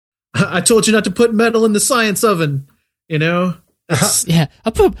I told you not to put metal in the science oven, you know? Yeah,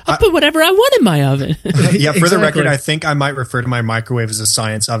 I'll put whatever I want in my oven. Yeah, for the record, I think I might refer to my microwave as a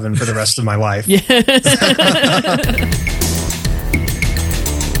science oven for the rest of my life. Yeah.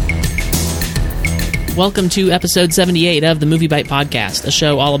 Welcome to episode 78 of the MovieByte podcast, a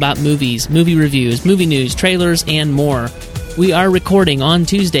show all about movies, movie reviews, movie news, trailers, and more. We are recording on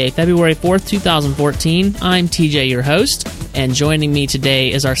Tuesday, February 4th, 2014. I'm TJ, your host, and joining me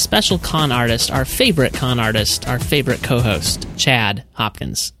today is our special con artist, our favorite co-host, Chad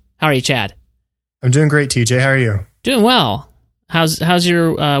Hopkins. How are you, Chad? I'm doing great, TJ. How are you? Doing well. How's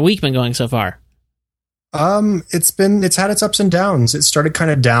your week been going so far? It's had its ups and downs. It started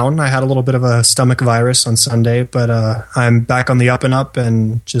kind of down. I had a little bit of a stomach virus on Sunday, but I'm back on the up and up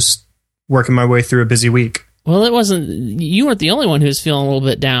and just working my way through a busy week. Well, you weren't the only one who's feeling a little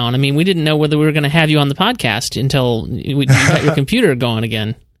bit down. I mean, we didn't know whether we were going to have you on the podcast until you got your computer going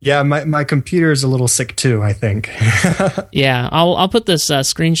again. Yeah, my computer is a little sick too, I think. Yeah, I'll put this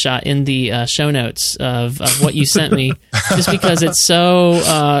screenshot in the show notes of what you sent me, just because it's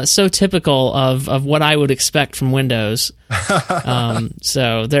so typical of what I would expect from Windows.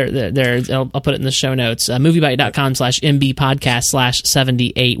 So there, I'll put it in the show notes.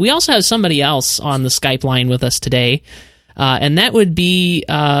 MovieByte.com/mbpodcast/78. We also have somebody else on the Skype line with us today. And that would be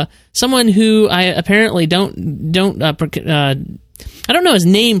someone who I apparently I don't know his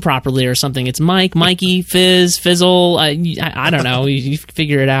name properly or something. It's Mike, Mikey, Fizz, Fizzle. I don't know. You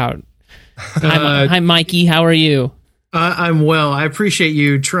figure it out. Hi, Mikey. How are you? I'm well. I appreciate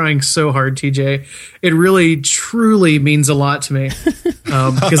you trying so hard, TJ. It really, truly means a lot to me.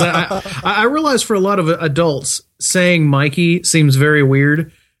 Because I realize for a lot of adults, saying Mikey seems very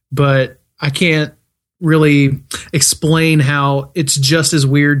weird, but I can't really explain how it's just as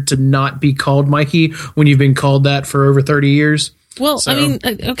weird to not be called Mikey when you've been called that for over 30 years. Well, so. I mean,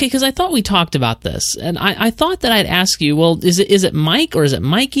 okay, because I thought we talked about this, and I thought that I'd ask you, well, is it Mike or is it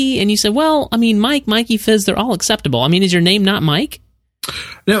Mikey? And you said, well, I mean, Mike, Mikey, Fizz, they're all acceptable. I mean, is your name not Mike?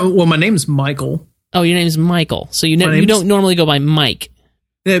 No, well, my name's Michael. Oh, your name's Michael. So you don't normally go by Mike.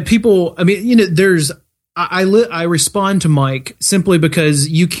 Yeah, people, I mean, you know, I respond to Mike simply because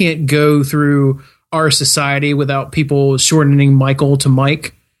you can't go through our society without people shortening Michael to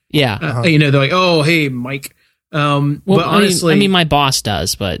Mike. Yeah. You know, they're like, oh, hey, Mike. Well, but honestly, I mean, my boss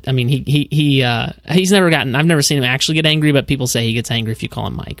does, but I mean, he's never gotten. I've never seen him actually get angry, but people say he gets angry if you call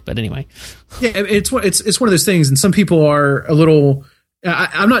him Mike. But anyway, yeah, it's one of those things, and some people are a little.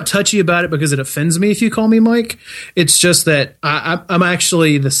 I'm not touchy about it because it offends me if you call me Mike. It's just that I'm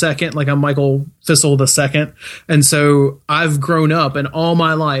actually the second, like I'm Michael Thistle the second, and so I've grown up, and all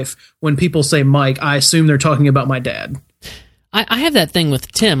my life when people say Mike, I assume they're talking about my dad. I have that thing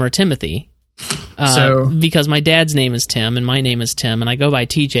with Tim or Timothy. Because my dad's name is Tim and my name is Tim and I go by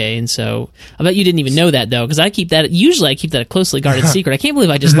TJ, and so I bet you didn't even know that though, because I keep that a closely guarded secret. I can't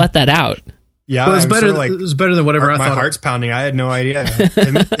believe I just let that out. Yeah, well, it was better than whatever I thought. My heart's pounding. I had no idea.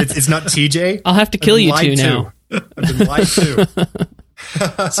 It's not TJ. I'll have to kill you two now. I've been lied to.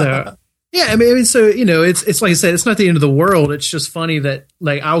 So yeah, I mean, so you know, it's like I said, it's not the end of the world. It's just funny that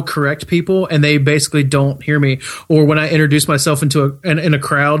like I'll correct people and they basically don't hear me. Or when I introduce myself into in a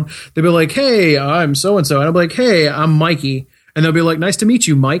crowd, they'll be like, "Hey, I'm so and so," and I'll be like, "Hey, I'm Mikey," and they'll be like, "Nice to meet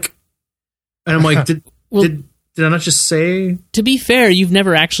you, Mike." And I'm like, "Did I not just say?" To be fair, you've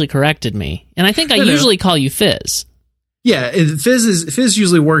never actually corrected me, and I think I usually call you Fizz. Yeah, Fizz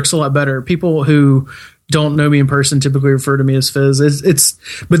usually works a lot better. People who don't know me in person typically refer to me as Fizz.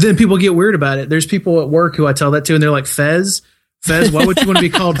 But then people get weird about it. There's people at work who I tell that to, and they're like, Fez, why would you want to be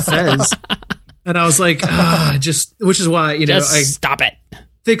called Fez? And I was like, which is why, you know, stop it.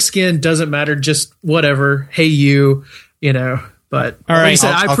 Thick skin doesn't matter. Just whatever. Hey, you know, but all right. Like I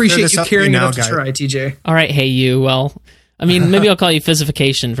said, I appreciate you caring enough to try, TJ. All right. Hey, you. Well, I mean, maybe I'll call you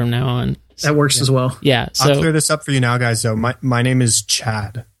Fizzification from now on. That works as well. Yeah. So I'll clear this up for you now, guys, though. My name is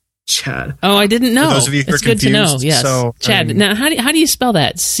Chad. Oh, I didn't know. For those of you who are confused, good to know. Yes, so, Chad. Now, how do you spell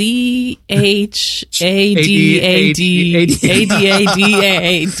that?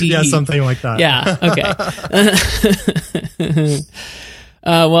 CHADADADADAD. Yeah, something like that. Yeah. Okay.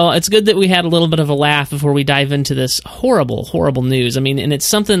 Well, it's good that we had a little bit of a laugh before we dive into this horrible, horrible news. I mean, and it's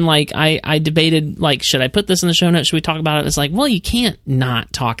something like I debated, like, should I put this in the show notes? Should we talk about it? It's like, well, you can't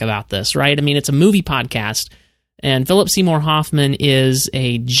not talk about this, right? I mean, it's a movie podcast. And Philip Seymore Hoffman is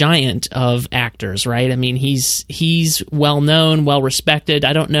a giant of actors, right? I mean, he's well-known, well-respected.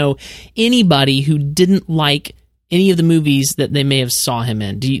 I don't know anybody who didn't like any of the movies that they may have saw him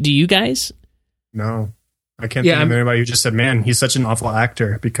in. Do you guys? No. I can't think of anybody who just said, man, he's such an awful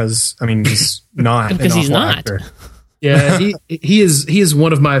actor, because, I mean, he's not an awful actor. Yeah, he is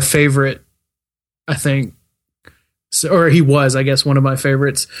one of my favorite, I think, or he was, I guess, one of my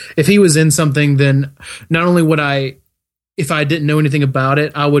favorites. If he was in something, then not only would I, if I didn't know anything about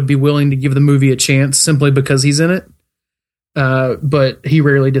it, I would be willing to give the movie a chance simply because he's in it. But he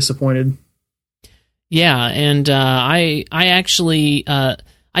rarely disappointed. Yeah, and I actually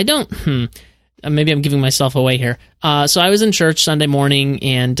I don't. Maybe I'm giving myself away here. So I was in church Sunday morning,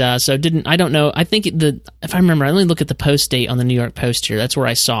 and so I don't know. I think if I remember, I only look at the post date on the New York Post here. That's where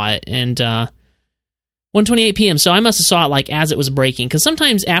I saw it, and 1:28 p.m. So I must have saw it like as it was breaking, because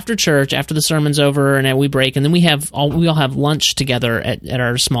sometimes after church, after the sermon's over, and we break, and then we all have lunch together at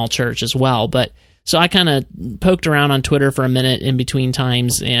our small church as well. But so I kind of poked around on Twitter for a minute in between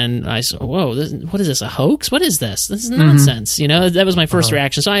times, and I said, "Whoa, what is this? A hoax? What is this? This is nonsense." You know, that was my first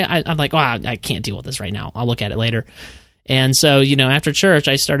reaction. So I'm like, "Wow, I can't deal with this right now. I'll look at it later." And so, after church,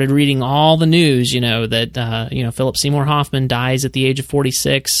 I started reading all the news. That Philip Seymore Hoffman dies at the age of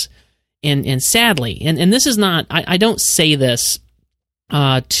 46, and sadly, and this is not. I don't say this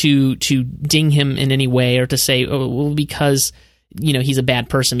to ding him in any way, or to say, "Oh, well, because." He's a bad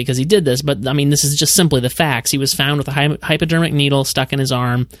person because he did this. But, I mean, this is just simply the facts. He was found with a hypodermic needle stuck in his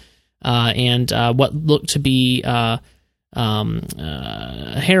arm, and what looked to be heroin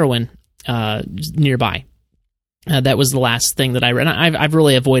nearby. That was the last thing that I read. And I've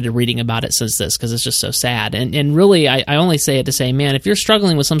really avoided reading about it since this, because it's just so sad. And really, I only say it to say, man, if you're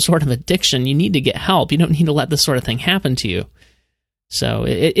struggling with some sort of addiction, you need to get help. You don't need to let this sort of thing happen to you. So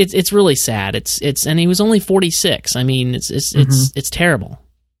it's really sad. It's and he was only 46. I mean, it's terrible.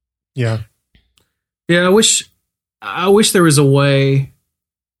 Yeah. I wish there was a way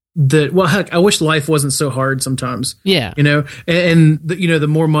that, well, heck, I wish life wasn't so hard sometimes. Yeah. And the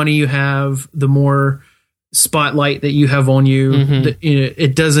more money you have, the more spotlight that you have on you.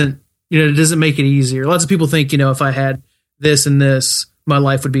 It doesn't make it easier. Lots of people think, if I had this and this, my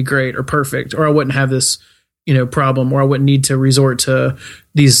life would be great or perfect, or I wouldn't have this problem, or I wouldn't need to resort to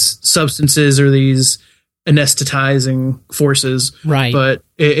these substances or these anesthetizing forces. Right. But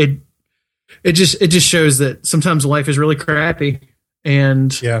it just shows that sometimes life is really crappy.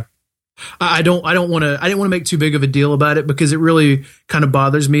 And yeah, I didn't want to make too big of a deal about it, because it really kind of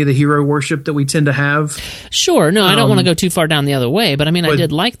bothers me, the hero worship that we tend to have. Sure. No, I don't want to go too far down the other way, but I mean, I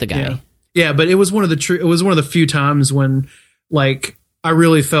did like the guy. Yeah, but it was one of the few times when, like, I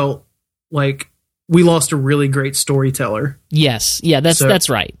really felt like we lost a really great storyteller. Yes. Yeah, that's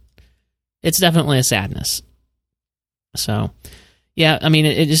right. It's definitely a sadness. So, yeah, I mean,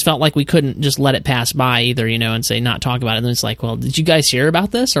 it just felt like we couldn't just let it pass by either, and say not talk about it. And then it's like, well, did you guys hear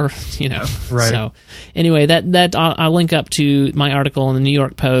about this? Or, Right. So, anyway, that I'll link up to my article in the New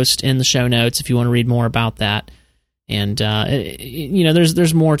York Post in the show notes if you want to read more about that. And,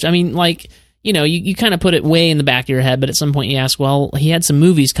 there's more. I mean, like, you kind of put it way in the back of your head, but at some point you ask, well, he had some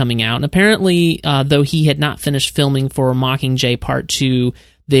movies coming out, and apparently, though he had not finished filming for Mockingjay Part 2,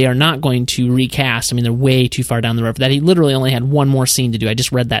 they are not going to recast. I mean, they're way too far down the road for that. He literally only had one more scene to do. I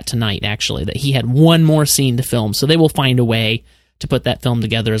just read that tonight, actually, that he had one more scene to film, so they will find a way to put that film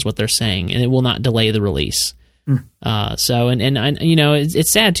together, is what they're saying, and it will not delay the release. It's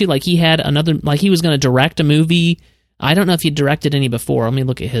sad, too, like he had another, like he was going to direct a movie. I don't know if he directed any before. Let me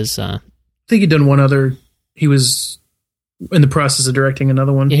look at his... I think he'd done one other. He was in the process of directing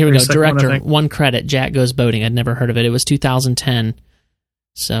another one. Yeah, here we go. Director, one credit, Jack Goes Boating. I'd never heard of it. It was 2010.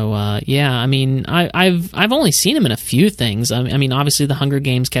 So, I mean, I've only seen him in a few things. I mean, obviously, The Hunger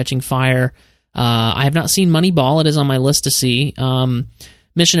Games, Catching Fire. I have not seen Moneyball. It is on my list to see.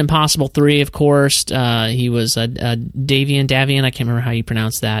 Mission Impossible 3, of course. He was Davian. I can't remember how you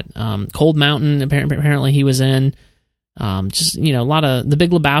pronounce that. Cold Mountain, apparently he was in. A lot of The Big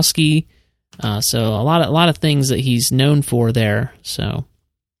Lebowski. So a lot of things that he's known for there. So,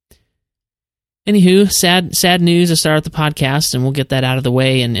 anywho, sad news to start the podcast, and we'll get that out of the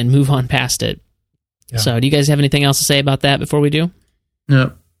way and move on past it. Yeah. So, do you guys have anything else to say about that before we do?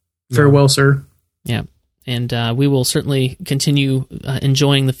 No. Farewell, sir. Yeah, and we will certainly continue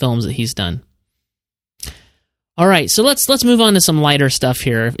enjoying the films that he's done. All right, so let's move on to some lighter stuff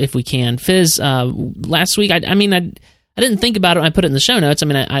here, if we can. Fizz, last week, I didn't think about it when I put it in the show notes. I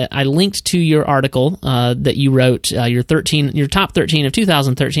mean, I linked to your article that you wrote, your top 13 of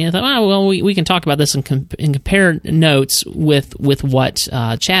 2013. I thought, we can talk about this and compare notes with what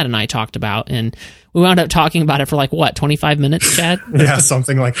Chad and I talked about. And we wound up talking about it for 25 minutes, Chad? Yeah,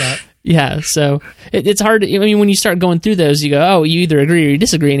 something like that. Yeah, so it's hard. I mean, when you start going through those, you go, oh, you either agree or you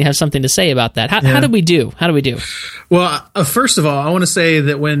disagree, and you have something to say about that. How did we do? Well, first of all, I want to say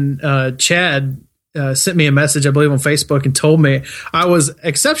that when Chad sent me a message, I believe, on Facebook and told me. I was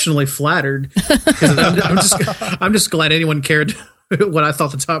exceptionally flattered because I'm just glad anyone cared what I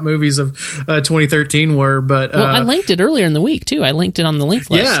thought the top movies of 2013 were. But I linked it earlier in the week too. I linked it on the link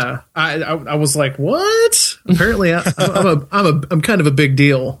list. Yeah, I was like, what? Apparently, I'm kind of a big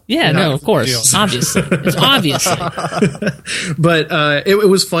deal. Yeah, no, of course, obviously, it's obviously. But it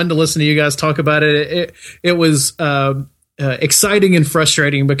was fun to listen to you guys talk about it. It was exciting and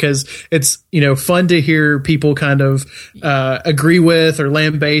frustrating because it's fun to hear people kind of agree with or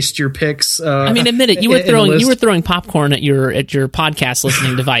lambaste your picks. I mean, admit it, you were throwing popcorn at your podcast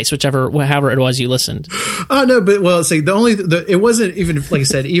listening device, however it was you listened. Oh no, but see, it wasn't even, like I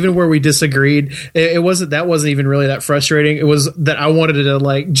said, even where we disagreed, it wasn't even really that frustrating. It was that I wanted to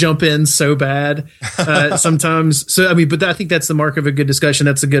like jump in so bad sometimes. So I mean, but I think that's the mark of a good discussion.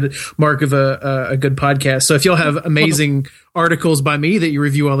 That's a good mark of a good podcast. So if y'all have amazing articles by me that you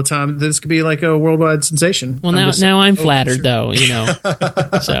review all the time, this could be like a worldwide sensation. Well, now I'm flattered, though,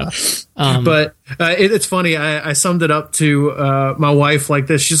 So, but it's funny. I summed it up to my wife like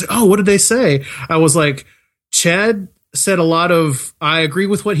this. She's like, "Oh, what did they say?" I was like, "Chad said a lot of. I agree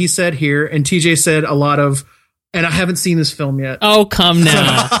with what he said here, and TJ said a lot of." And I haven't seen this film yet. Oh, come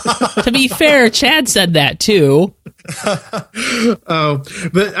now. To be fair, Chad said that too. Oh,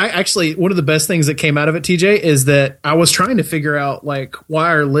 but actually, one of the best things that came out of it, TJ, is that I was trying to figure out like why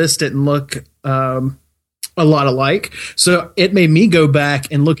our list didn't look a lot alike. So it made me go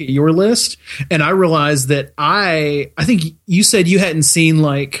back and look at your list, and I realized that I think you said you hadn't seen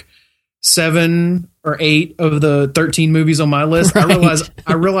like 7 or 8 of the 13 movies on my list. Right.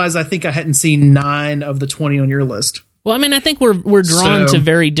 I realized I think I hadn't seen 9 of the 20 on your list. Well, I mean, I think we're drawn to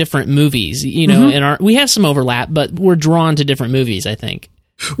very different movies, and we have some overlap, but we're drawn to different movies, I think.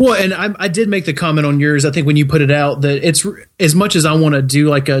 Well, and I did make the comment on yours, I think, when you put it out, that it's as much as I want to do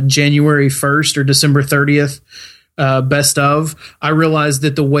like a January 1st or December 30th best of, I realized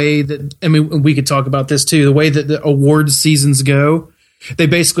that the way that, I mean, we could talk about this too, the way that the awards seasons go, they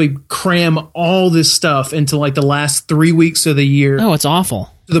basically cram all this stuff into like the last 3 weeks of the year. Oh, it's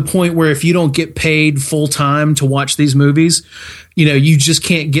awful. To the point where if you don't get paid full time to watch these movies, you just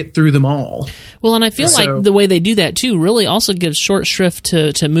can't get through them all. Well, and I feel like the way they do that too really also gives short shrift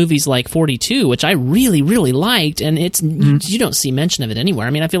to movies like 42, which I really, really liked, and you don't see mention of it anywhere.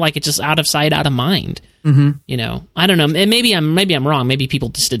 I mean, I feel like it's just out of sight, out of mind. Mm-hmm. I don't know. And maybe I'm wrong. Maybe people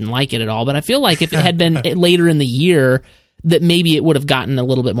just didn't like it at all. But I feel like if it had been later in the year, that maybe it would have gotten a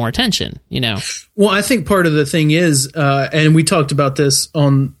little bit more attention, Well, I think part of the thing is, and we talked about this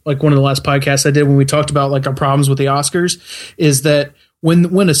on like one of the last podcasts I did when we talked about like our problems with the Oscars, is that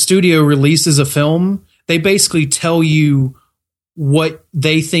when a studio releases a film, they basically tell you what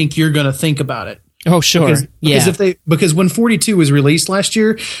they think you're going to think about it. Oh, sure. Because when 42 was released last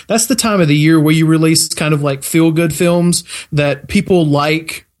year, that's the time of the year where you release kind of like feel good films that people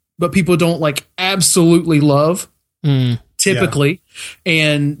like, but people don't like absolutely love. Typically,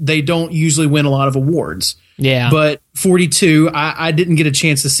 and they don't usually win a lot of awards. Yeah. But 42, I didn't get a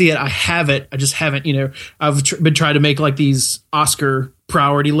chance to see it. I have it. I just haven't, I've been trying to make like these Oscar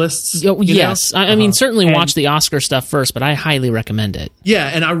priority lists. Yes. I mean, certainly watch the Oscar stuff first, but I highly recommend it. Yeah.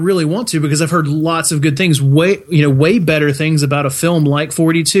 And I really want to, because I've heard lots of good things, way better things about a film like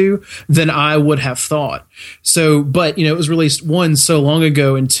 42 than I would have thought. So, but, it was released 1 so long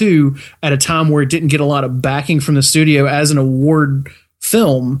ago, and 2 at a time where it didn't get a lot of backing from the studio as an award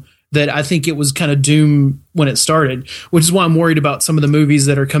film, that I think it was kind of doomed when it started, which is why I'm worried about some of the movies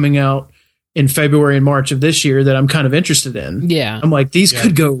that are coming out in February and March of this year that I'm kind of interested in. Yeah. I'm like, these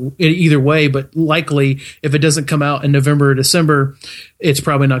could go either way, but likely if it doesn't come out in November or December, it's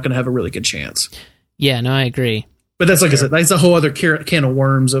probably not going to have a really good chance. Yeah, no, I agree. But that's, like I said, that's a whole other can of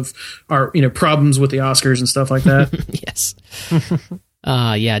worms of our, problems with the Oscars and stuff like that. Yes.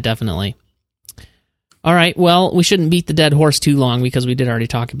 Yeah, definitely. All right, well, we shouldn't beat the dead horse too long because we did already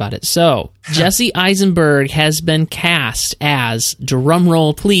talk about it. So, Jesse Eisenberg has been cast as,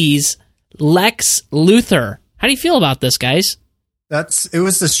 drumroll please, Lex Luther. How do you feel about this, guys? It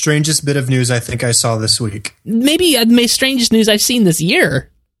was the strangest bit of news I think I saw this week. Maybe the strangest news I've seen this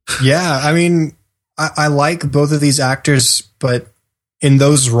year. Yeah, I mean, I like both of these actors, but in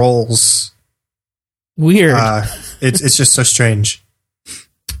those roles, weird. It's just so strange.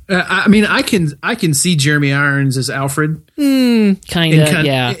 I mean, I can see Jeremy Irons as Alfred. Kind of,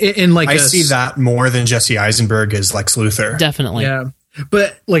 yeah. I see that more than Jesse Eisenberg as Lex Luthor. Definitely. Yeah.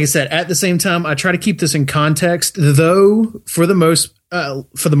 But like I said, at the same time, I try to keep this in context, though, for the most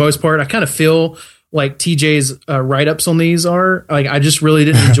part, I kind of feel like TJ's write-ups on these are. Like, I just really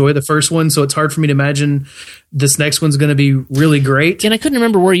didn't enjoy the first one, so it's hard for me to imagine this next one's going to be really great. And I couldn't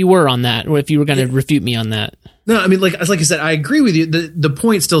remember where you were on that, or if you were going to refute me on that. No, I mean, like I said, I agree with you. The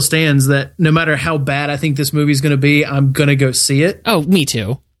point still stands that no matter how bad I think this movie's going to be, I'm going to go see it. Oh, me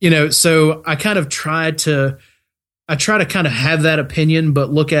too. You know, so I kind of try to kind of have that opinion,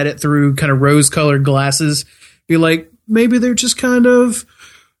 but look at it through kind of rose-colored glasses. Be like, maybe they're just kind of,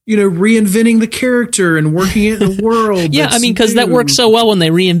 you know, reinventing the character and working it in a world. Yeah, I mean, because that worked so well when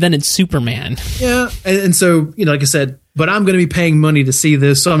they reinvented Superman. Yeah, and so, you know, like I said, but I'm going to be paying money to see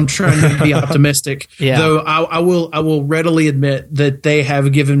this, so I'm trying to be optimistic. Yeah. Though I will readily admit that they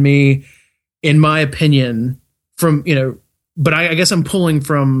have given me, in my opinion, from, you know, but I guess I'm pulling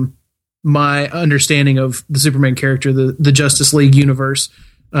from my understanding of the Superman character, the Justice League universe.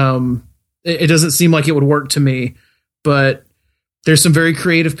 It doesn't seem like it would work to me, but there's some very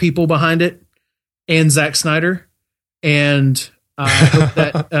creative people behind it, and Zack Snyder, and I hope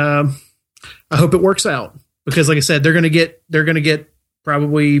that I hope it works out, because, like I said, they're gonna get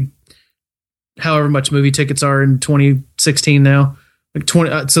probably however much movie tickets are in 2016 now, like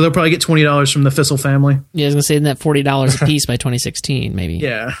 20. So they'll probably get $20 from the Fissel family. Yeah, I was gonna say that $40 a piece by 2016, maybe.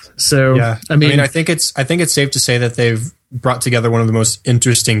 Yeah. So yeah, I mean, I think it's safe to say that they've brought together one of the most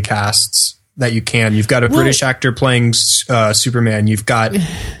interesting casts that you can. You've got a British actor playing Superman. You've got Ben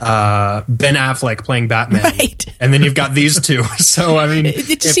Affleck playing Batman. Right. And then you've got these two. So, I mean,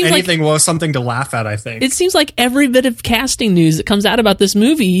 it just if anything, was something to laugh at, I think. It seems like every bit of casting news that comes out about this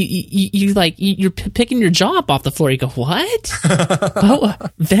movie, you're picking your jaw up off the floor. You go, what? Oh,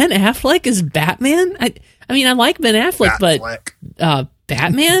 Ben Affleck is Batman? I mean, I like Ben Affleck, but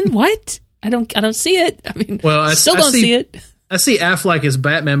Batman? What? I don't see it. I mean, well, I still don't see it. I see Affleck as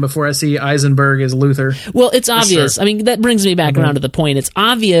Batman before I see Eisenberg as Luther. Well, it's obvious. Sure. I mean, that brings me back around to the point. It's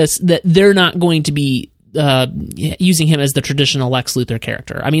obvious that they're not going to be using him as the traditional Lex Luthor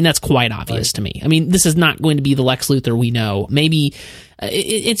character. I mean, that's quite obvious to me. I mean, this is not going to be the Lex Luthor we know. Maybe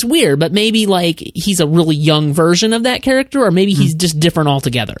it's weird, but maybe like he's a really young version of that character, or maybe he's just different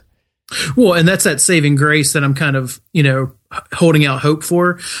altogether. Well, and that's that saving grace that I'm kind of, you know, holding out hope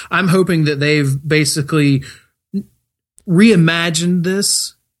for. I'm hoping that they've basically reimagined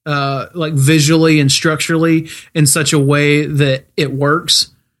this like visually and structurally in such a way that it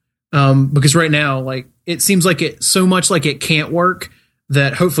works, because right now, like, it seems like it so much like it can't work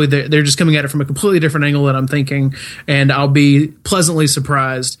that hopefully they're just coming at it from a completely different angle than I'm thinking, and I'll be pleasantly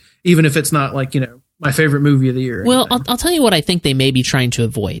surprised, even if it's not like, you know, my favorite movie of the year. Well, I'll tell you what I think they may be trying to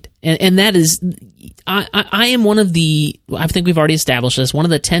avoid, and that is, I am one of the, I think we've already established this, one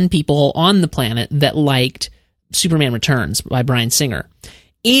of the 10 people on the planet that liked Superman Returns by Bryan Singer.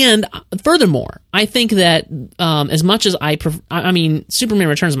 And furthermore, I think that as much as I mean, Superman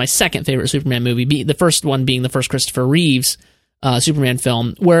Returns is my second favorite Superman movie, the first one being the first Christopher Reeves Superman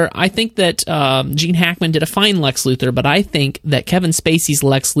film, where I think that Gene Hackman did a fine Lex Luthor, but I think that Kevin Spacey's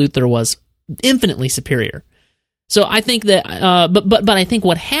Lex Luthor was infinitely superior. So I think that, but I think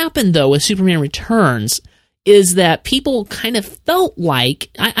what happened though with Superman Returns is that people kind of felt like,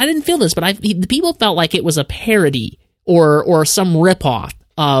 I didn't feel this, but the people felt like it was a parody or some ripoff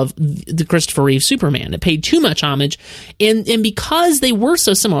of the Christopher Reeve Superman. It paid too much homage, and because they were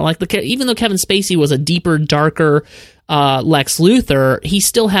so similar, like even though Kevin Spacey was a deeper, darker Lex Luthor, he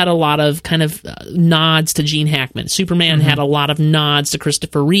still had a lot of kind of nods to Gene Hackman. Superman had a lot of nods to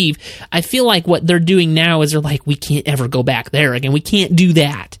Christopher Reeve. I feel like what they're doing now is they're like, we can't ever go back there again. We can't do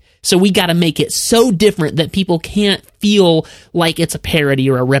that. So we got to make it so different that people can't feel like it's a parody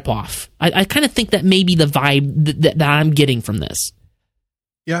or a ripoff. I kind of think that may be the vibe that I'm getting from this.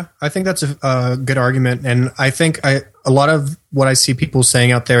 Yeah, I think that's a good argument. And I think a lot of what I see people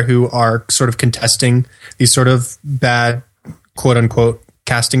saying out there who are sort of contesting these sort of bad, quote unquote,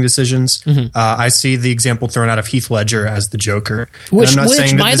 casting decisions, I see the example thrown out of Heath Ledger as the Joker. I'm not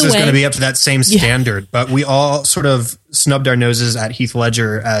saying that this is going to be up to that same standard, but we all sort of snubbed our noses at Heath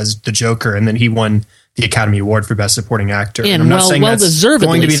Ledger as the Joker, and then he won the Academy Award for Best Supporting Actor. And I'm not saying that's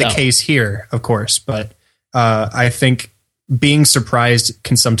going to be so. The case here, of course, but I think being surprised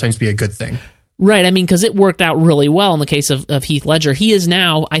can sometimes be a good thing. Right, I mean, because it worked out really well in the case of Heath Ledger. He is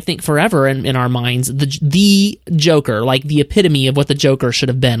now, I think, forever in our minds, the Joker, like the epitome of what the Joker should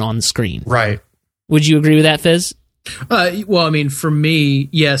have been on the screen. Right. Would you agree with that, Fizz? Well, I mean, for me,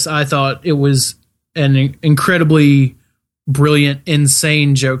 yes, I thought it was an incredibly brilliant,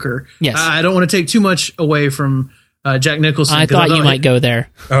 insane Joker. Yes. I don't want to take too much away from Jack Nicholson. I thought you might go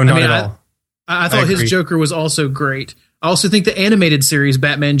there. Oh, not at all. I thought his Joker was also great. I also think the animated series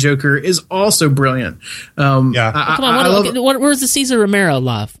Batman Joker is also brilliant. Come on, where's the Cesar Romero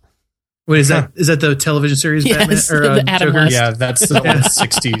love? Wait, is that the television series Yes, Batman or the Adam Joker? West. Yeah, that's the old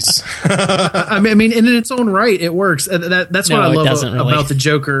 60s. I mean, in its own right, it works. That's what I love about the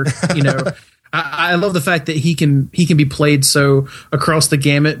Joker. You know, I love the fact that he can be played so across the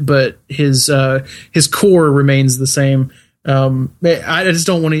gamut, but his core remains the same. I just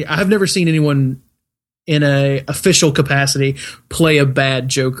don't want to. I've never seen anyone in a official capacity play a bad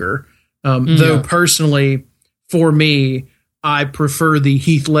Joker. Though personally, for me, I prefer the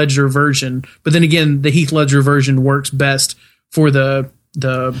Heath Ledger version. But then again, the Heath Ledger version works best for the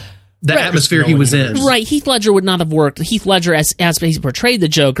atmosphere he was in. Right, Heath Ledger would not have worked. Heath Ledger, as he portrayed the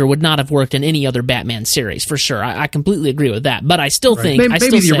Joker, would not have worked in any other Batman series, for sure. I completely agree with that. But I still think...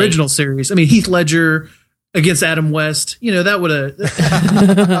 Maybe the original series. I mean, Heath Ledger against Adam West, you know, that would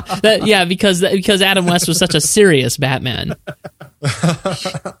have... Yeah, because Adam West was such a serious Batman.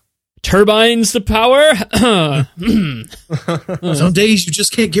 Turbines to power. Some days you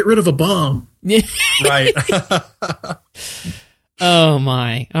just can't get rid of a bomb. Right. Oh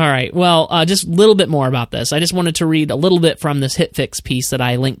my. All right. Well, just a little bit more about this. I just wanted to read a little bit from this HitFix piece that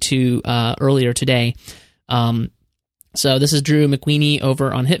I linked to earlier today. So this is Drew McWeeny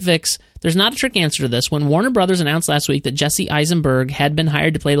over on HitFix. There's not a trick answer to this. When Warner Brothers announced last week that Jesse Eisenberg had been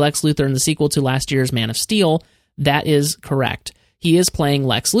hired to play Lex Luthor in the sequel to last year's Man of Steel, that is correct. He is playing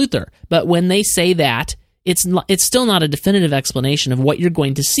Lex Luthor. But when they say that, it's still not a definitive explanation of what you're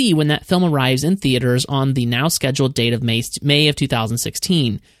going to see when that film arrives in theaters on the now scheduled date of May of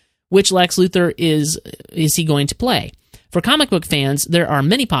 2016. Which Lex Luthor is he going to play? For comic book fans, there are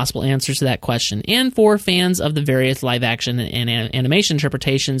many possible answers to that question, and for fans of the various live-action and animation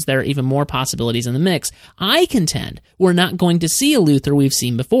interpretations, there are even more possibilities in the mix. I contend we're not going to see a Luthor we've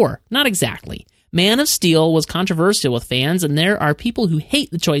seen before. Not exactly. Man of Steel was controversial with fans, and there are people who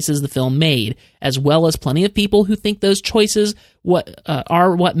hate the choices the film made, as well as plenty of people who think those choices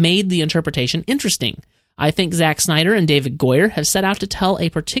are what made the interpretation interesting. I think Zack Snyder and David Goyer have set out to tell a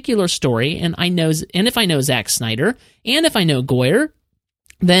particular story, and if I know Zack Snyder, and if I know Goyer,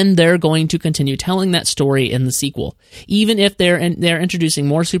 then they're going to continue telling that story in the sequel. Even if they're introducing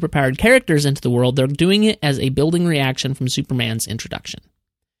more superpowered characters into the world, they're doing it as a building reaction from Superman's introduction.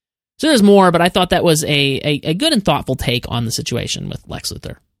 So there's more, but I thought that was a good and thoughtful take on the situation with Lex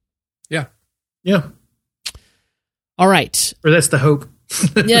Luthor. Yeah. Yeah. All right. Or that's the hope.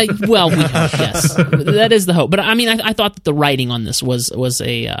 Yeah, well, we hope, yes. That is the hope. But I mean, I thought that the writing on this was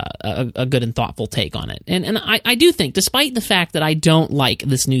a good and thoughtful take on it. And I do think, despite the fact that I don't like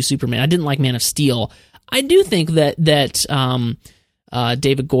this new Superman, I didn't like Man of Steel, I do think that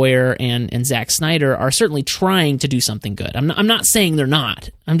David Goyer and Zack Snyder are certainly trying to do something good. I'm not saying they're not.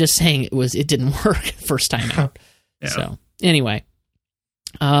 I'm just saying it didn't work first time out. Yeah. So anyway,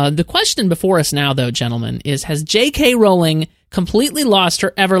 the question before us now, though, gentlemen, is: has J.K. Rowling completely lost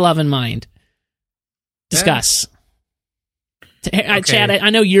her ever-loving mind? Discuss. Okay. Chad, I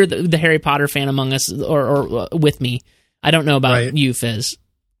know you're the Harry Potter fan among us, or with me. I don't know about you, Fizz.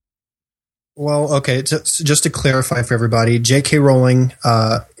 Well, okay, just to clarify for everybody, J.K. Rowling,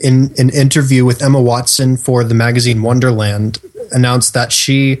 in an interview with Emma Watson for the magazine Wonderland, announced that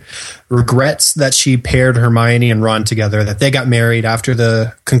she regrets that she paired Hermione and Ron together, that they got married after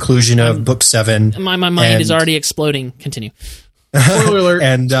the conclusion of Book 7. My mind is already exploding. Continue. Spoiler alert.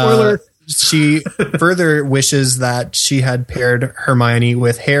 And Spoiler. She further wishes that she had paired Hermione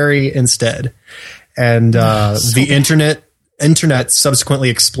with Harry instead. And the internet subsequently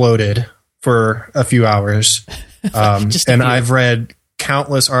exploded for a few hours. And I've read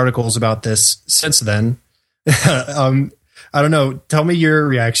countless articles about this since then. I don't know. Tell me your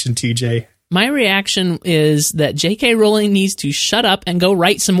reaction, TJ. My reaction is that J.K. Rowling needs to shut up and go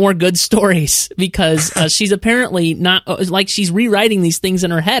write some more good stories, because she's apparently not, like, she's rewriting these things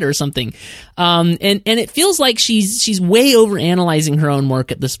in her head or something. And it feels like she's way over analyzing her own work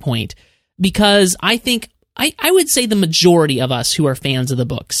at this point, because I think I would say the majority of us who are fans of the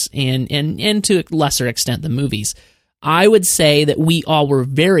books and to a lesser extent the movies, I would say that we all were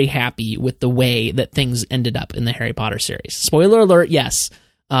very happy with the way that things ended up in the Harry Potter series. Spoiler alert, yes.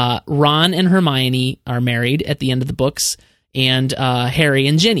 Ron and Hermione are married at the end of the books, and Harry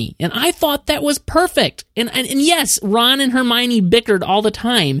and Ginny. And I thought that was perfect. And yes, Ron and Hermione bickered all the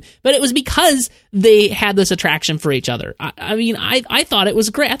time, but it was because they had this attraction for each other. I mean, I thought it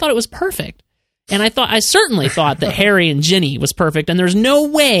was great. I thought it was perfect. And I certainly thought that Harry and Ginny was perfect, and there's no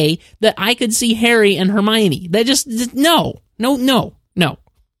way that I could see Harry and Hermione. They just, no.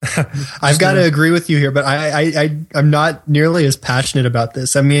 I've got to agree with you here, but I'm not nearly as passionate about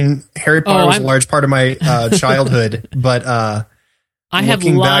this. I mean, Harry Potter was a large part of my childhood, but I have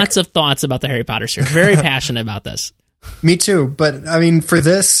lots of thoughts about the Harry Potter series. Very passionate about this. Me too. But I mean, for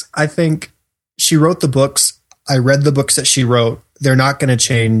this, I think she wrote the books. I read the books that she wrote. They're not going to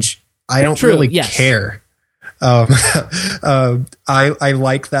change. I don't really care. I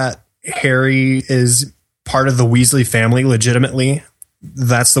like that Harry is part of the Weasley family legitimately.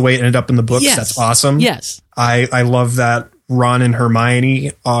 That's the way it ended up in the books. Yes. That's awesome. Yes. I love that Ron and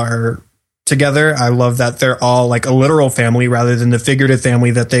Hermione are together. I love that they're all like a literal family rather than the figurative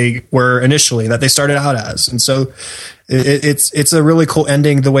family that they were initially, that they started out as. And so it's a really cool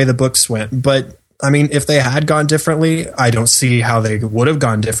ending the way the books went. But I mean, if they had gone differently, I don't see how they would have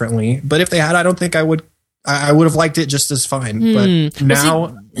gone differently. But if they had, I don't think I would have liked it just as fine. But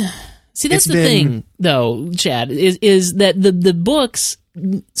now, see that's the thing, though, Chad, is that the books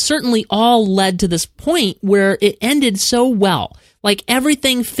certainly all led to this point where it ended so well. Like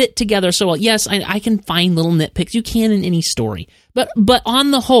everything fit together so well. Yes, I can find little nitpicks. You can in any story. But on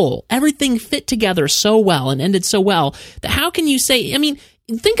the whole, everything fit together so well and ended so well that how can you say, I mean,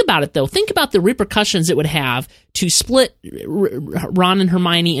 think about it, though. Think about the repercussions it would have to split Ron and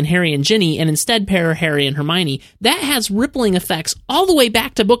Hermione and Harry and Ginny and instead pair Harry and Hermione. That has rippling effects all the way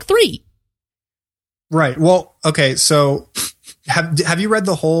back to book 3. Right. Well, okay. So have you read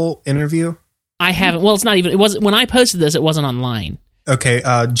the whole interview? I haven't. Well, it wasn't when I posted this, it wasn't online. Okay.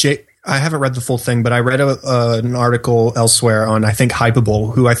 I haven't read the full thing, but I read an article elsewhere on, I think,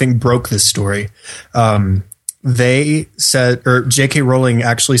 Hypable, who I think broke this story. They said, or J.K. Rowling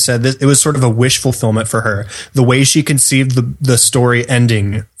actually said this, it was sort of a wish fulfillment for her. The way she conceived the story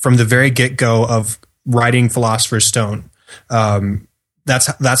ending from the very get-go of writing Philosopher's Stone.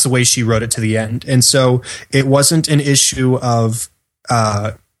 That's the way she wrote it to the end. And so it wasn't an issue of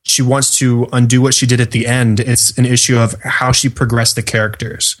she wants to undo what she did at the end. It's an issue of how she progressed the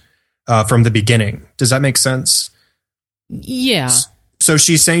characters from the beginning. Does that make sense? Yeah. So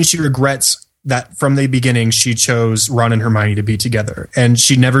she's saying she regrets that from the beginning she chose Ron and Hermione to be together, and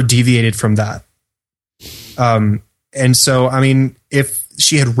she never deviated from that. And so, I mean, if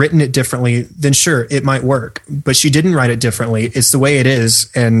she had written it differently, then sure, it might work. But she didn't write it differently. It's the way it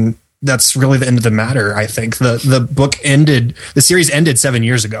is, and that's really the end of the matter, I think. The series ended 7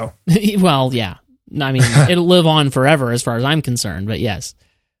 years ago. Well, yeah. I mean, it'll live on forever as far as I'm concerned, but yes.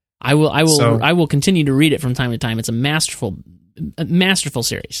 I will continue to read it from time to time. It's a masterful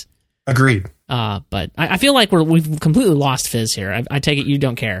series. Agreed. But I feel like we've completely lost Fizz here. I take it you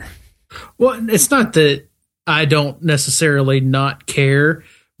don't care. Well, it's not that I don't necessarily not care,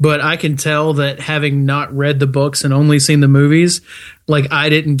 but I can tell that having not read the books and only seen the movies, like I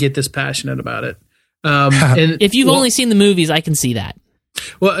didn't get this passionate about it. And if you've only seen the movies, I can see that.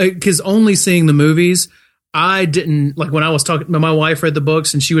 Well, because only seeing the movies, I didn't, like when I was talking, my wife read the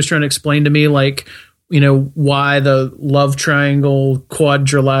books and she was trying to explain to me, like, you know, why the love triangle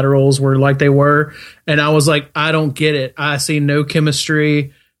quadrilaterals were like they were. And I was like, I don't get it. I see no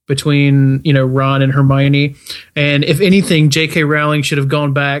chemistry between, you know, Ron and Hermione. And if anything, J.K. Rowling should have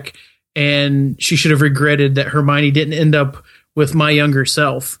gone back and she should have regretted that Hermione didn't end up with my younger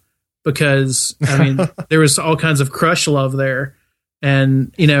self, because, I mean, there was all kinds of crush love there.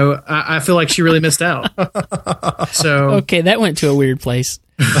 And, you know, I feel like she really missed out. So okay, that went to a weird place.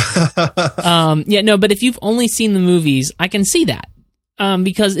 Yeah, no, but if you've only seen the movies, I can see that.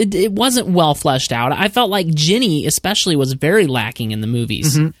 Because it wasn't well fleshed out. I felt like Ginny especially was very lacking in the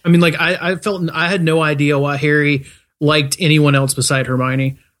movies. Mm-hmm. I mean, like I felt I had no idea why Harry liked anyone else beside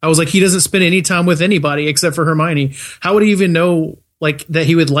Hermione. I was like, he doesn't spend any time with anybody except for Hermione. How would he even know like that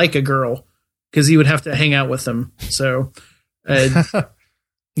he would like a girl? Because he would have to hang out with them. So,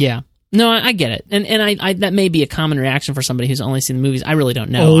 yeah. No, I get it, and I that may be a common reaction for somebody who's only seen the movies. I really don't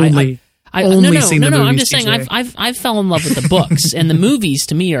know. No. I'm just saying I've fell in love with the books, and the movies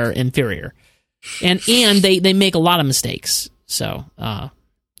to me are inferior, and they make a lot of mistakes. So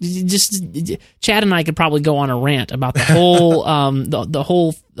just Chad and I could probably go on a rant about the whole the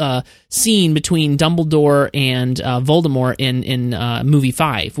whole scene between Dumbledore and Voldemort in movie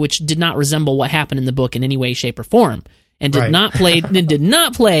 5, which did not resemble what happened in the book in any way, shape, or form. And did not play to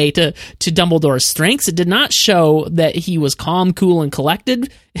Dumbledore's strengths. It did not show that he was calm, cool, and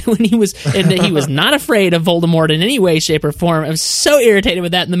collected when he was, and that he was not afraid of Voldemort in any way, shape, or form. I was so irritated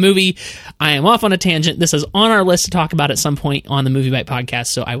with that in the movie. I am off on a tangent. This is on our list to talk about at some point on the MovieByte podcast,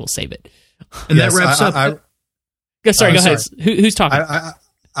 so I will save it. And that wraps up. Go ahead. Who's talking?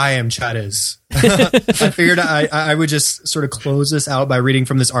 I am. Chad is. I figured I would just sort of close this out by reading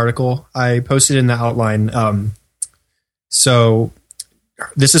from this article. I posted in the outline. So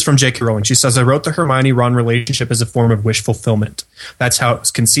this is from J.K. Rowling. She says, I wrote the Hermione-Ron relationship as a form of wish fulfillment. That's how it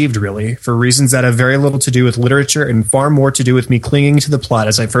was conceived, really, for reasons that have very little to do with literature and far more to do with me clinging to the plot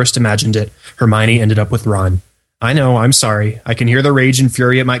as I first imagined it. Hermione ended up with Ron. I know, I'm sorry. I can hear the rage and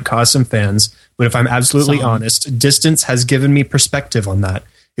fury it might cause some fans, but if I'm absolutely honest, distance has given me perspective on that.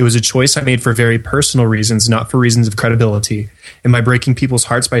 It was a choice I made for very personal reasons, not for reasons of credibility. Am I breaking people's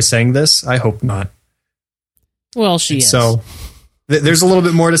hearts by saying this? I hope not. Well, she is. So there's a little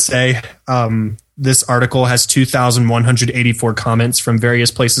bit more to say. This article has 2,184 comments from various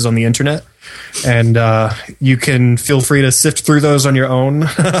places on the internet, and you can feel free to sift through those on your own.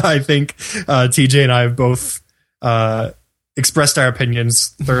 I think TJ and I have both expressed our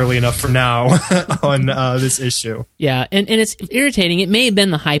opinions thoroughly enough for now on this issue. Yeah, and it's irritating. It may have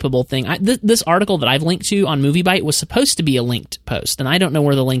been the hypeable thing. This article that I've linked to on MovieByte was supposed to be a linked post, and I don't know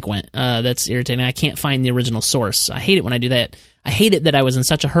where the link went. That's irritating. I can't find the original source. I hate it when I do that. I hate it that I was in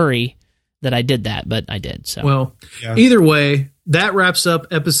such a hurry that I did that, but I did. So, well, either way, that wraps up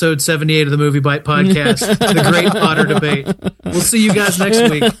episode 78 of the MovieByte podcast, the Great Potter Debate. We'll see you guys next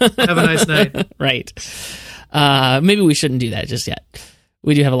week. Have a nice night. Right. Maybe we shouldn't do that just yet.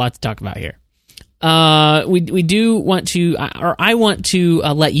 We do have a lot to talk about here. We do want to, or I want to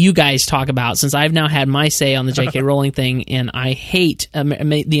let you guys talk about, since I've now had my say on the J.K. Rowling thing, and I hate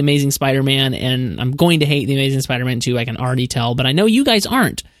The Amazing Spider-Man, and I'm going to hate The Amazing Spider-Man 2, I can already tell, but I know you guys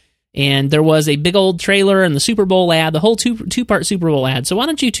aren't. And there was a big old trailer and the Super Bowl ad, the whole two-part Super Bowl ad. So why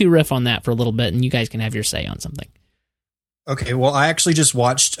don't you two riff on that for a little bit, and you guys can have your say on something. Okay, well, I actually just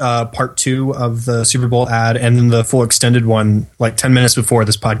watched part 2 of the Super Bowl ad and then the full extended one like 10 minutes before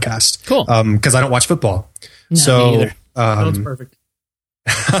this podcast. Cool. Because I don't watch football. No, so me either. Sounds perfect.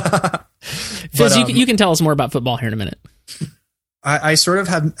 Fizz, you can tell us more about football here in a minute. I sort of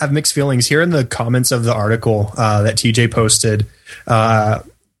have mixed feelings here in the comments of the article that TJ posted.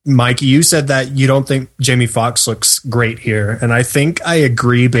 Mike, you said that you don't think Jamie Foxx looks great here, and I think I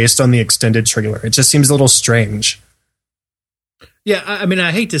agree based on the extended trailer. It just seems a little strange. Yeah, I mean,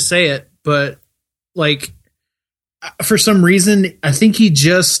 I hate to say it, but like, for some reason, I think he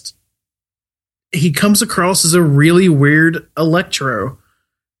comes across as a really weird Electro.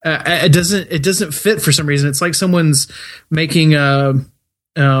 It doesn't fit for some reason. It's like someone's making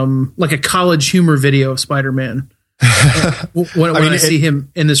like a college humor video of Spider-Man. when I see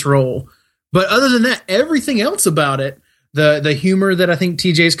him in this role. But other than that, everything else about it, the humor that I think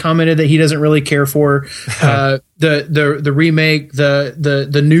TJ's commented that he doesn't really care for, the remake,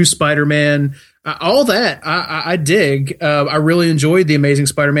 the new Spider-Man, all that I dig. I really enjoyed The Amazing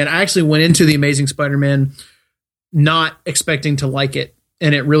Spider-Man. I actually went into The Amazing Spider-Man not expecting to like it,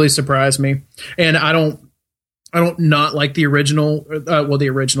 and it really surprised me. And I don't not like the original, the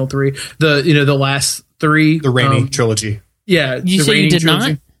original 3, the last 3, the Raimi trilogy. Yeah, you say you did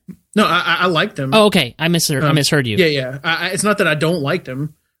trilogy. Not? No, I like them. Oh, okay. I misheard you. Yeah. It's not that I don't like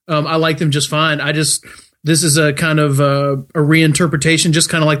them. I like them just fine. This is a kind of a reinterpretation, just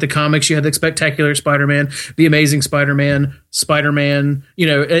kind of like the comics. You had the Spectacular Spider-Man, the Amazing Spider-Man.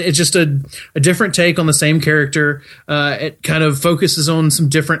 It's just a different take on the same character. It kind of focuses on some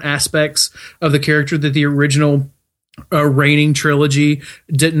different aspects of the character that the original reigning trilogy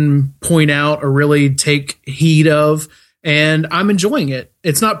didn't point out or really take heed of. And I'm enjoying it.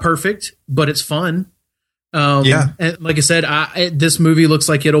 It's not perfect, but it's fun. And like I said, this movie looks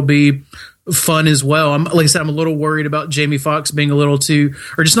like it'll be fun as well. I'm a little worried about Jamie Foxx being a little too,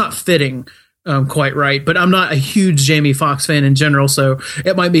 or just not fitting quite right. But I'm not a huge Jamie Foxx fan in general, so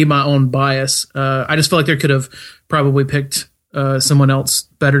it might be my own bias. I just feel like they could have probably picked someone else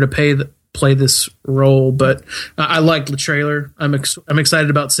better to play this role, but I liked the trailer. I'm excited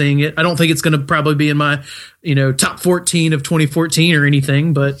about seeing it. I don't think it's going to probably be in my top 14 of 2014 or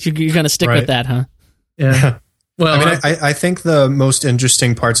anything, but you're going to stick with that, huh? Yeah. Well, I think the most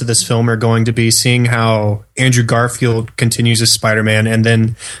interesting parts of this film are going to be seeing how Andrew Garfield continues as Spider-Man, and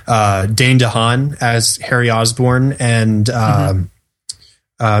then Dane DeHaan as Harry Osborn, and Paul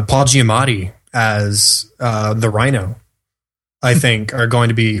Giamatti as the Rhino. I think are going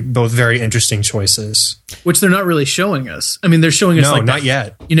to be both very interesting choices, which they're not really showing us. I mean, they're showing us not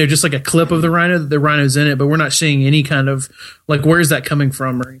yet. Just like a clip of the Rhino. The Rhino's in it, but we're not seeing any kind of like where is that coming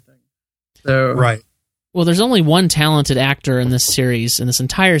from or anything. So right. Well, there's only one talented actor in this series, in this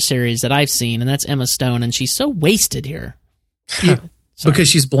entire series that I've seen, and that's Emma Stone, and she's so wasted here. Because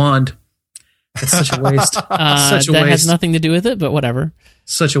she's blonde. It's such a waste. That has nothing to do with it, but whatever.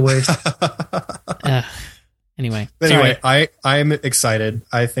 Such a waste. Anyway, I'm excited.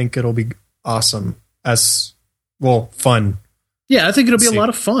 I think it'll be awesome. Fun. Yeah, I think it'll be a lot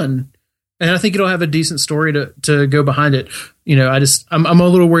of fun, and I think it'll have a decent story to go behind it. I'm a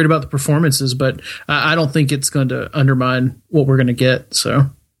little worried about the performances, but I don't think it's going to undermine what we're going to get. So,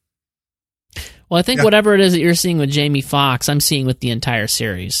 well, I think whatever it is that you're seeing with Jamie Foxx, I'm seeing with the entire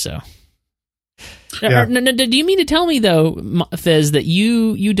series. So, Yeah. No, do you mean to tell me though, Fizz, that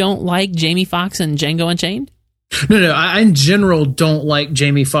you don't like Jamie Foxx and Django Unchained? No, I in general don't like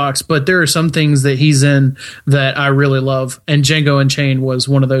Jamie Foxx, but there are some things that he's in that I really love, and Django Unchained was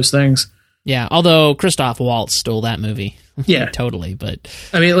one of those things. Yeah, although Christoph Waltz stole that movie. Yeah, totally. But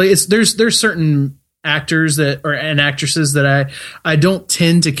I mean, like, there's certain actors and actresses that I don't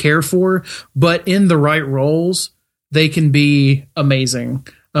tend to care for, but in the right roles, they can be amazing.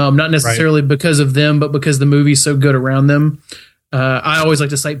 Not necessarily because of them, but because the movie's so good around them. I always like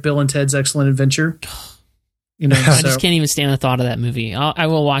to cite Bill and Ted's Excellent Adventure. You know, I just can't even stand the thought of that movie. I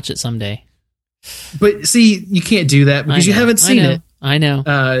will watch it someday. But see, you can't do that because you haven't seen it. I know.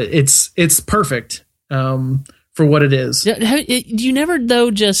 It's perfect for what it is. Do you never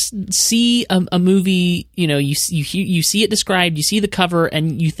though just see a movie? You know, you see it described, you see the cover,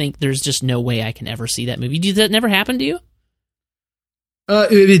 and you think there's just no way I can ever see that movie. Does that never happen to you?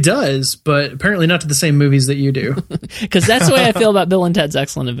 It does, but apparently not to the same movies that you do. Because that's the way I feel about Bill and Ted's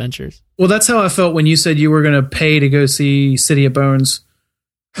Excellent Adventures. Well, that's how I felt when you said you were going to pay to go see City of Bones.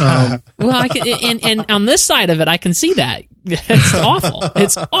 Well, I can, and on this side of it, I can see that. It's awful.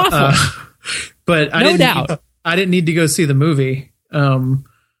 It's awful. But no doubt. I didn't need to go see the movie.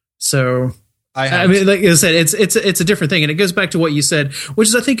 So I mean, like I said, it's a different thing, and it goes back to what you said, which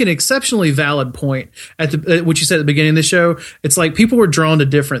is, I think, an exceptionally valid point at what you said at the beginning of the show. It's like people were drawn to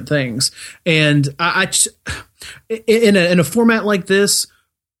different things, and in a format like this,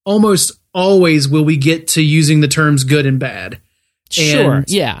 almost always will we get to using the terms good and bad. Sure. And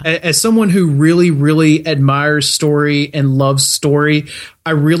yeah. As someone who really, really admires story and loves story,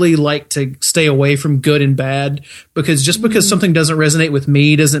 I really like to stay away from good and bad, because just because something doesn't resonate with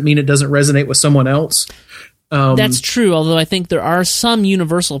me doesn't mean it doesn't resonate with someone else. That's true. Although I think there are some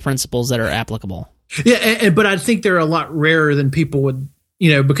universal principles that are applicable. Yeah. But I think they're a lot rarer than people would,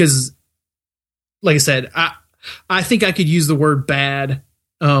 because like I said, I think I could use the word bad,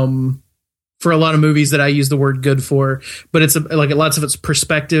 for a lot of movies that I use the word good for, but it's like lots of it's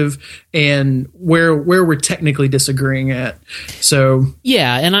perspective and where we're technically disagreeing at. So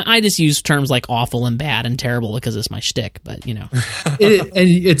yeah, and I just use terms like awful and bad and terrible because it's my shtick. But and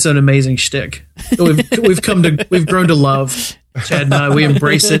it's an amazing shtick. We've grown to love, Chad and I. We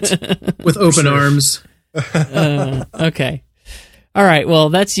embrace it with open arms. Okay. All right. Well,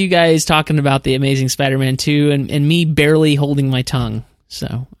 that's you guys talking about the Amazing Spider-Man 2 and me barely holding my tongue.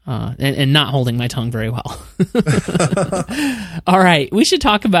 So, and not holding my tongue very well. All right. We should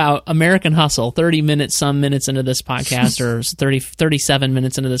talk about American Hustle, 30 minutes into this podcast, or 37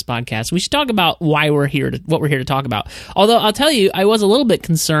 minutes into this podcast. We should talk about what we're here to talk about. Although I'll tell you, I was a little bit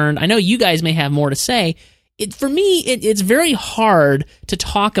concerned. I know you guys may have more to say. For me, it's very hard to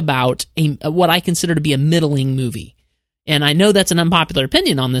talk about what I consider to be a middling movie. And I know that's an unpopular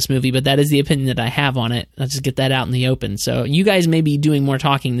opinion on this movie, but that is the opinion that I have on it. Let's just get that out in the open. So you guys may be doing more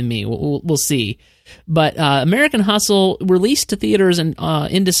talking than me. We'll see. But American Hustle released to theaters in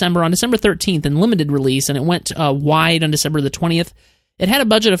December, on December 13th, in limited release, and it went wide on December the 20th. It had a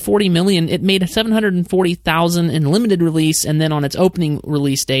budget of $40 million. It made $740,000 in limited release, and then on its opening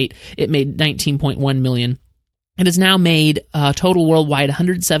release date, it made $19.1 million. It has now made total worldwide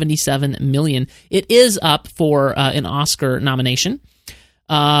 $177 million. It is up for an Oscar nomination.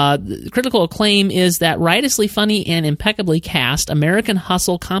 Critical acclaim is that riotously funny and impeccably cast, American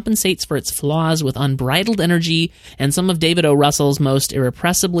Hustle compensates for its flaws with unbridled energy and some of David O. Russell's most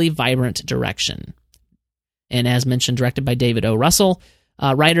irrepressibly vibrant direction. And as mentioned, directed by David O. Russell.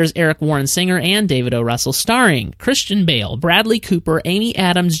 Writers Eric Warren Singer and David O. Russell, starring Christian Bale, Bradley Cooper, Amy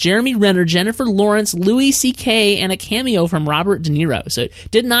Adams, Jeremy Renner, Jennifer Lawrence, Louis C.K., and a cameo from Robert De Niro. So it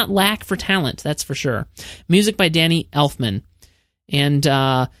did not lack for talent, that's for sure. Music by Danny Elfman. And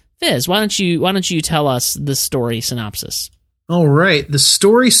Fizz, why don't you tell us the story synopsis? All right, the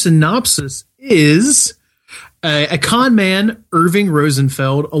story synopsis is a con man, Irving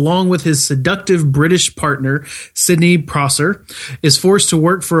Rosenfeld, along with his seductive British partner, Sidney Prosser, is forced to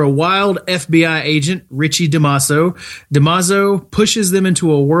work for a wild FBI agent, Richie DiMasso. DiMasso pushes them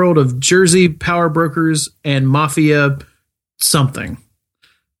into a world of Jersey power brokers and mafia something.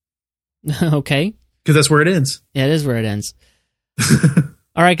 Okay. Because that's where it ends. Yeah, it is where it ends.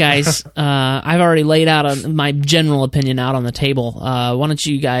 All right, guys. I've already laid out my general opinion out on the table. Why don't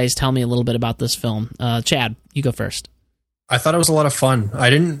you guys tell me a little bit about this film? Chad, you go first. I thought it was a lot of fun. I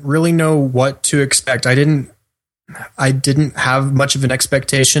didn't really know what to expect. I didn't have much of an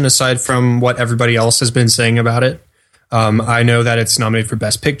expectation aside from what everybody else has been saying about it. I know that it's nominated for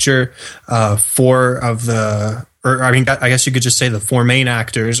Best Picture. I guess you could just say the four main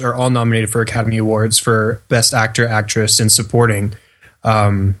actors are all nominated for Academy Awards for Best Actor, Actress, and Supporting.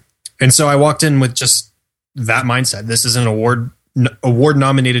 And so I walked in with just that mindset. This is an award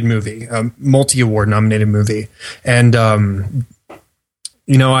nominated movie, multi-award nominated movie. And,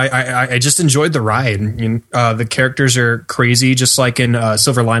 I just enjoyed the ride. The characters are crazy, just like in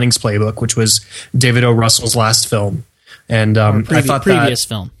Silver Linings Playbook, which was David O. Russell's last film. And I thought previous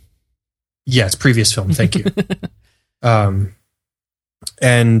film. Yes, previous film. Thank you. I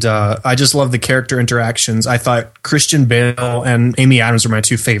just love the character interactions. I thought Christian Bale and Amy Adams were my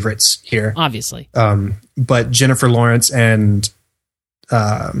two favorites here. Obviously. But Jennifer Lawrence and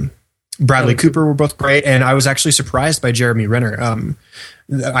Bradley Cooper were both great. And I was actually surprised by Jeremy Renner.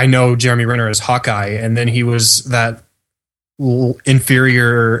 I know Jeremy Renner as Hawkeye, and then he was that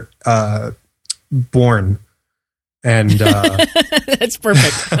inferior Bourne. And that's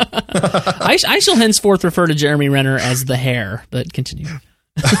perfect. I shall henceforth refer to Jeremy Renner as the Hare, but continue.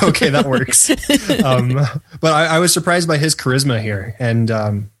 Okay, that works. But I was surprised by his charisma here,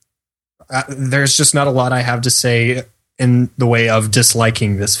 and there's just not a lot I have to say in the way of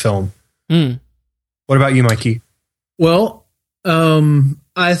disliking this film. What about you, Mikey? Well,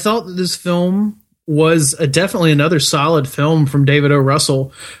 I thought that this film was definitely another solid film from David O.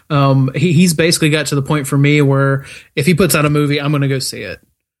 Russell. He's basically got to the point for me where if he puts out a movie, I'm going to go see it.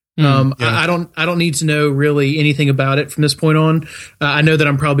 I don't need to know really anything about it from this point on. I know that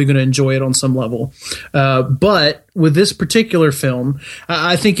I'm probably going to enjoy it on some level. But with this particular film,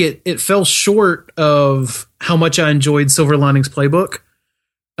 I think it fell short of how much I enjoyed Silver Linings Playbook.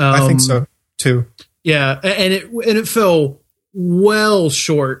 I think so too. Yeah, and it fell well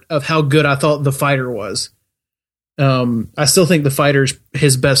short of how good I thought The Fighter was. I still think The Fighter's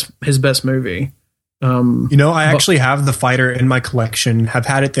his best movie. I actually have The Fighter in my collection, have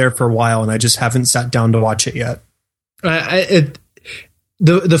had it there for a while, and I just haven't sat down to watch it yet. The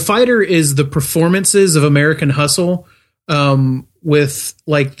Fighter is the performances of American Hustle with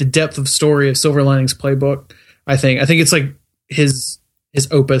like the depth of story of Silver Linings Playbook. I think it's like his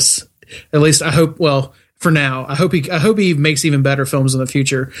opus. At least I hope. Well, for now, I hope he makes even better films in the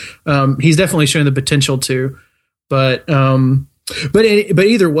future. He's definitely shown the potential to, but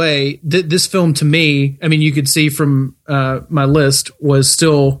either way, this film to me, I mean, you could see from my list, was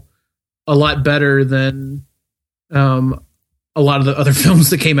still a lot better than a lot of the other films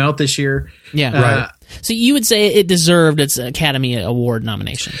that came out this year. Yeah, right. So you would say it deserved its Academy Award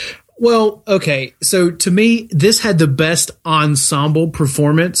nomination? Well, okay. So to me, this had the best ensemble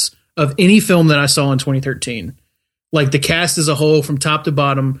performance of any film that I saw in 2013. Like the cast as a whole, from top to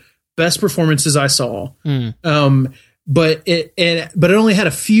bottom, best performances I saw. But it only had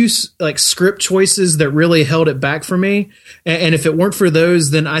a few like script choices that really held it back for me. And if it weren't for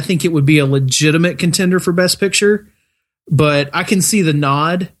those, then I think it would be a legitimate contender for Best Picture. But I can see the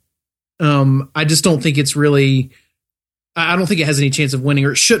nod. I just don't think it's really. I don't think it has any chance of winning,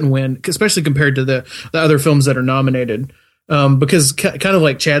 or it shouldn't win, especially compared to the other films that are nominated. Because kind of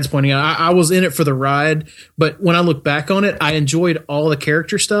like Chad's pointing out, I was in it for the ride, but when I look back on it, I enjoyed all the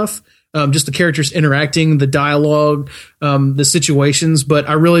character stuff, just the characters interacting, the dialogue, the situations. But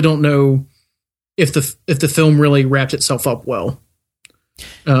I really don't know if the film really wrapped itself up well.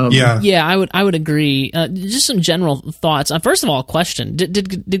 I would agree. Just some general thoughts. First of all, a question: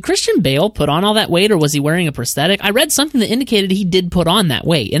 Did Christian Bale put on all that weight, or was he wearing a prosthetic? I read something that indicated he did put on that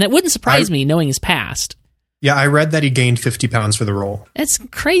weight, and it wouldn't surprise me knowing his past. Yeah, I read that he gained 50 pounds for the role. That's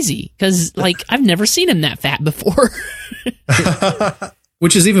crazy, because I've never seen him that fat before.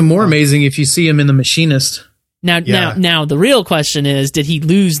 Which is even more amazing if you see him in The Machinist. Now, the real question is, did he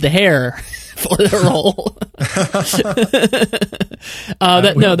lose the hair for the role?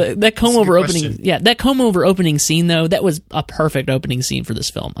 That comb over opening, that comb over opening scene though, that was a perfect opening scene for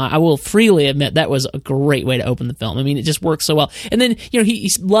this film. I will freely admit that was a great way to open the film. I mean, it just works so well. And then he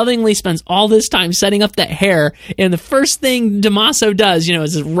lovingly spends all this time setting up that hair, and the first thing Damaso does,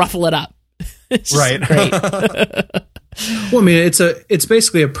 is just ruffle it up. It's right, great. Well, I mean, it's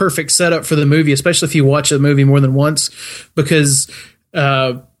basically a perfect setup for the movie, especially if you watch the movie more than once, because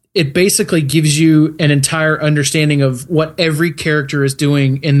it basically gives you an entire understanding of what every character is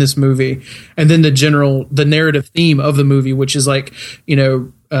doing in this movie, and then the narrative theme of the movie, which is like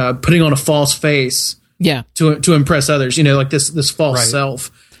putting on a false face, to impress others, like this false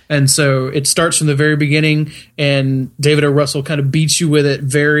self. And so it starts from the very beginning, and David O. Russell kind of beats you with it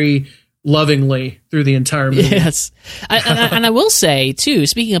very lovingly through the entire movie. Yes. And I will say, too,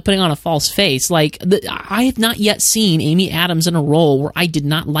 speaking of putting on a false face, I have not yet seen Amy Adams in a role where I did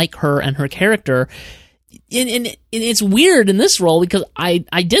not like her and her character. And it's weird in this role, because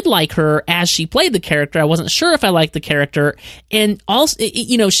I did like her as she played the character. I wasn't sure if I liked the character. And also,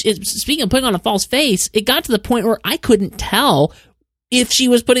 speaking of putting on a false face, it got to the point where I couldn't tell if she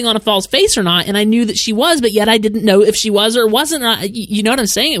was putting on a false face or not, and I knew that she was, but yet I didn't know if she was or wasn't. You know what I'm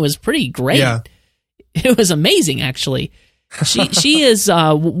saying? It was pretty great. Yeah. It was amazing, actually. She is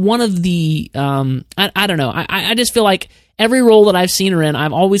one of the I don't know. I just feel like every role that I've seen her in,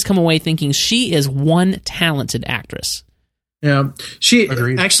 I've always come away thinking she is one talented actress. Yeah, she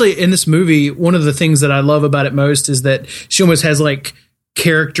Agreed. actually in this movie, one of the things that I love about it most is that she almost has like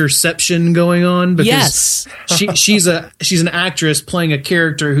characterception going on, because she's an actress playing a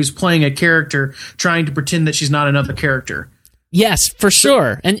character who's playing a character trying to pretend that she's not another character. Yes, for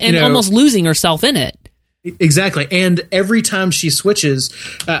sure, and almost losing herself in it. Exactly, and every time she switches,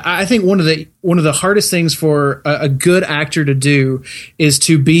 I think one of the hardest things for a good actor to do is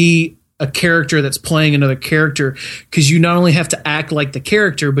to be a character that's playing another character, because you not only have to act like the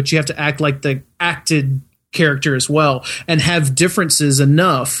character, but you have to act like the acted character as well, and have differences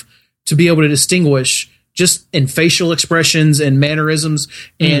enough to be able to distinguish just in facial expressions and mannerisms,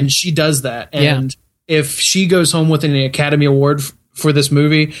 and she does that. And if she goes home with an Academy Award for this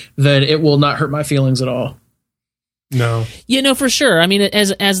movie, then it will not hurt my feelings at all. No. For sure. I mean,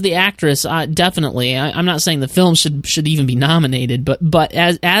 as the actress, definitely. I'm not saying the film should even be nominated, but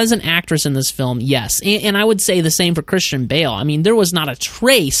as an actress in this film, yes. And I would say the same for Christian Bale. I mean, there was not a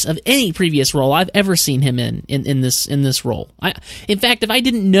trace of any previous role I've ever seen him in this role. In fact, if I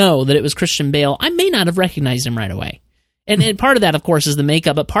didn't know that it was Christian Bale, I may not have recognized him right away. And part of that, of course, is the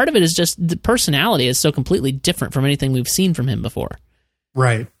makeup, but part of it is just the personality is so completely different from anything we've seen from him before.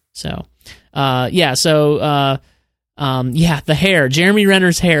 Right. So, the hair, Jeremy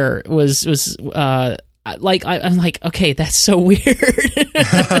Renner's hair was I'm like, okay, that's so weird.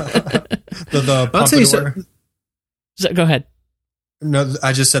 the I'll tell you pompadour. Go ahead. No,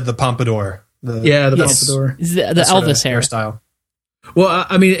 I just said the pompadour. The pompadour. The Elvis hairstyle. Well,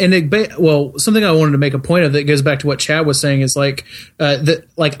 I mean, and something I wanted to make a point of that goes back to what Chad was saying is I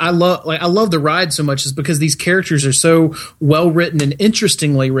love the ride so much is because these characters are so well written and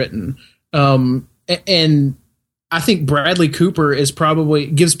interestingly written, and I think Bradley Cooper gives probably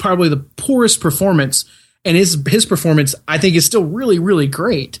the poorest performance, and his performance I think is still really, really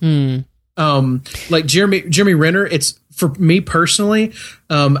great. Like Jeremy Renner, it's for me personally,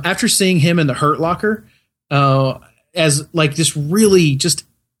 after seeing him in The Hurt Locker, as like this really just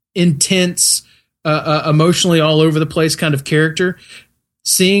intense, emotionally all over the place kind of character,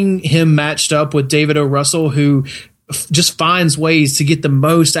 seeing him matched up with David O. Russell, who just finds ways to get the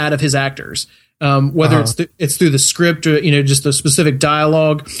most out of his actors. Whether it's through the script or, just the specific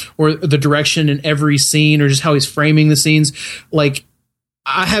dialogue or the direction in every scene or just how he's framing the scenes. Like,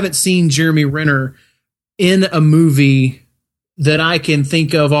 I haven't seen Jeremy Renner in a movie that I can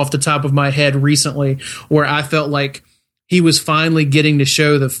think of off the top of my head recently where I felt like he was finally getting to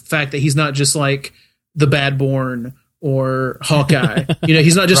show the fact that he's not just like the Bad Born or Hawkeye.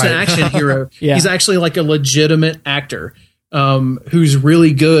 He's not just an action hero. Yeah. He's actually like a legitimate actor. Who's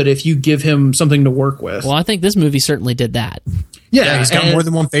really good if you give him something to work with. Well, I think this movie certainly did that. Yeah, he's got more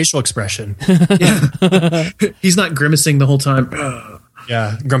than one facial expression. He's not grimacing the whole time.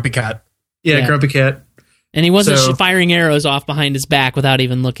 Yeah, grumpy cat. Yeah, grumpy cat. And he wasn't firing arrows off behind his back without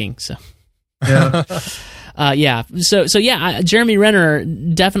even looking. So, Jeremy Renner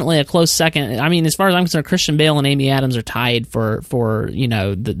definitely a close second. I mean, as far as I'm concerned, Christian Bale and Amy Adams are tied for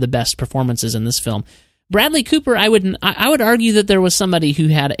the best performances in this film. Bradley Cooper, I would argue that there was somebody who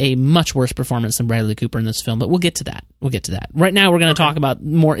had a much worse performance than Bradley Cooper in this film, but we'll get to that. Right now, we're going to talk about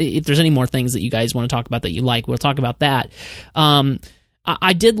more. If there's any more things that you guys want to talk about that you like, we'll talk about that.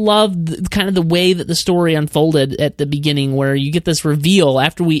 I did love kind of the way that the story unfolded at the beginning, where you get this reveal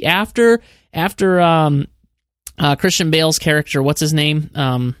after Christian Bale's character. What's his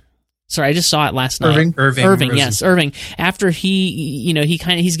name? Sorry, I just saw it last night. Irving. Yes, Irving. After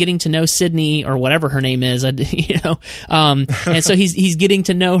he's getting to know Sydney or whatever her name is, and so he's getting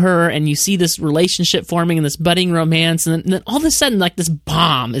to know her, and you see this relationship forming and this budding romance, and then all of a sudden, like this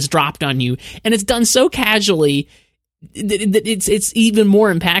bomb is dropped on you, and it's done so casually that it's even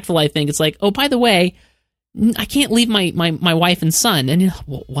more impactful. I think it's like, oh, by the way, I can't leave my wife and son, and you're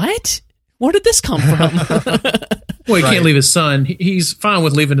like, what? Where did this come from? Well, he can't leave his son. He's fine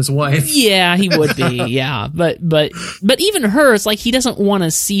with leaving his wife. Yeah, he would be. Yeah, but even her, it's like he doesn't want to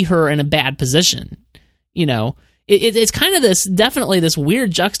see her in a bad position. It's kind of definitely this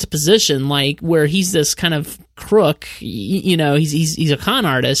weird juxtaposition, like where he's this kind of crook. He's a con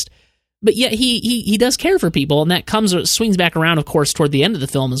artist, but yet he does care for people, and that swings back around, of course, toward the end of the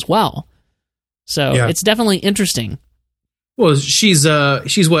film as well. So it's definitely interesting. Well, she's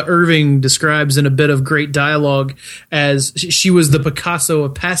what Irving describes in a bit of great dialogue as she was the Picasso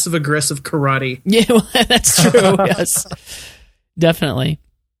of passive-aggressive karate. Yeah, well, that's true, yes. Definitely.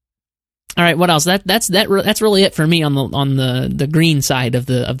 All right, what else? That's really it for me on the green side of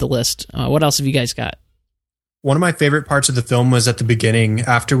the list. What else have you guys got? One of my favorite parts of the film was at the beginning,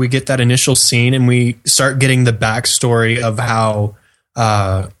 after we get that initial scene and we start getting the backstory of how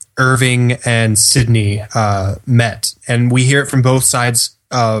Irving and Sydney met, and we hear it from both sides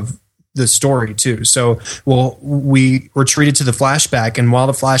of the story too. So, we were treated to the flashback, and while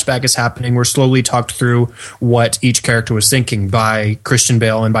the flashback is happening, we're slowly talked through what each character was thinking by Christian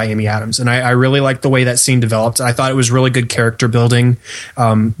Bale and by Amy Adams. And I really liked the way that scene developed. I thought it was really good character building,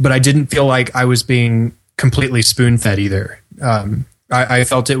 but I didn't feel like I was being completely spoon-fed either. I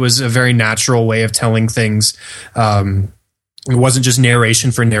felt it was a very natural way of telling things. It wasn't just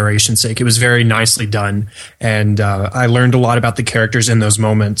narration for narration's sake. It was very nicely done. And I learned a lot about the characters in those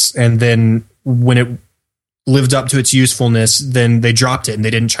moments. And then when it lived up to its usefulness, then they dropped it and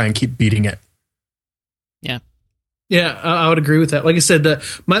they didn't try and keep beating it. Yeah. Yeah, I would agree with that. Like I said,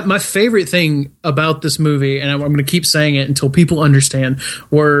 my favorite thing about this movie, and I'm going to keep saying it until people understand,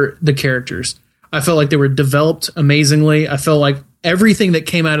 were the characters. I felt like they were developed amazingly. I felt like everything that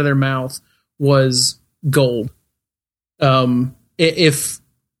came out of their mouth was gold. If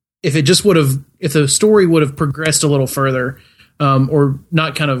it just would have, if the story would have progressed a little further, or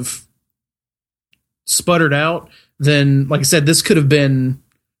not kind of sputtered out, then, like I said, this could have been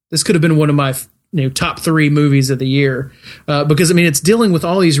one of my top 3 movies of the year, because I mean it's dealing with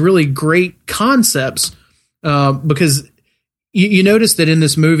all these really great concepts. Because you notice that in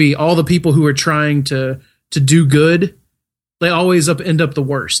this movie, all the people who are trying to do good, they always end up the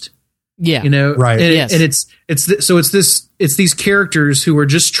worst. Yeah. Right. And, yes. and it's these characters who are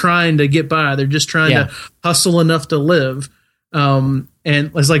just trying to get by. They're just trying to hustle enough to live. And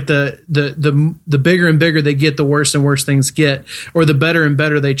it's like the bigger and bigger they get, the worse and worse things get, or the better and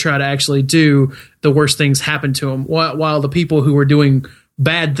better they try to actually do, the worse things happen to them. While the people who are doing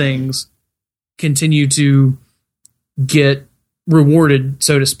bad things continue to get rewarded,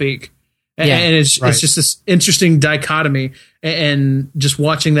 so to speak. And it's just this interesting dichotomy, and just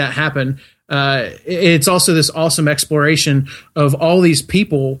watching that happen. It's also this awesome exploration of all these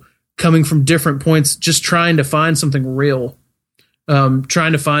people coming from different points, just trying to find something real,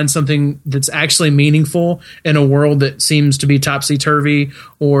 trying to find something that's actually meaningful in a world that seems to be topsy-turvy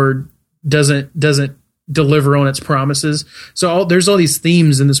or doesn't deliver on its promises. So there's all these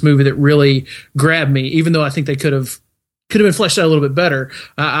themes in this movie that really grab me, even though I think they could have been fleshed out a little bit better.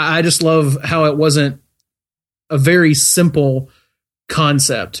 I just love how it wasn't a very simple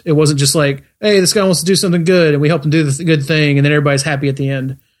concept. It wasn't just like, hey, this guy wants to do something good and we help him do the good thing, and then everybody's happy at the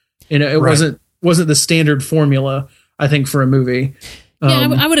end. It wasn't the standard formula, I think, for a movie. Yeah,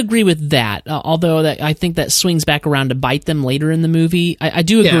 I would agree with that. Although I think that swings back around to bite them later in the movie. I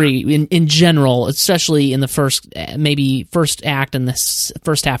do agree in general, especially in the first act and the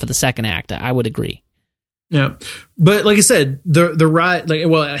first half of the second act. I would agree. Yeah, but like I said, the ride,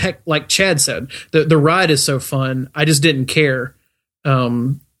 like Chad said, the ride is so fun. I just didn't care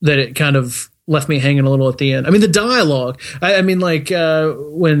that it kind of left me hanging a little at the end. I mean, the dialogue. I mean,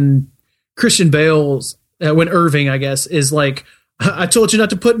 when Christian Bale's, when Irving, I guess, is like, I told you not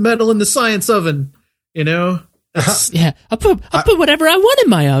to put metal in the science oven, Yeah, I'll put whatever I want in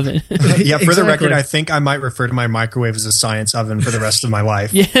my oven. Yeah, for the record, I think I might refer to my microwave as a science oven for the rest of my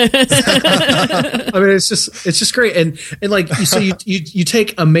life. Yeah. I mean, it's just great, and like so you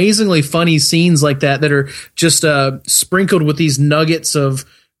take amazingly funny scenes like that are just sprinkled with these nuggets of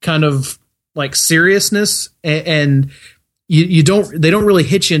kind of like seriousness, and they don't really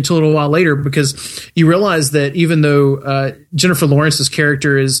hit you until a little while later, because you realize that even though Jennifer Lawrence's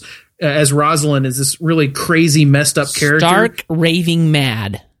character is, as Rosalind, is this really crazy, messed up character. Stark raving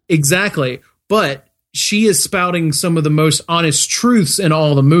mad. Exactly. But she is spouting some of the most honest truths in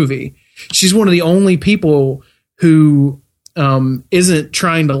all the movie. She's one of the only people who isn't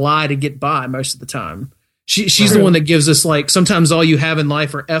trying to lie to get by most of the time. She's the one that gives us, like, sometimes all you have in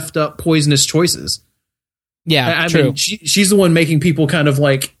life are effed up, poisonous choices. Yeah, I true. mean, she's the one making people kind of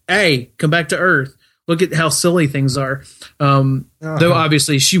like, hey, come back to Earth. Look at how silly things are. Though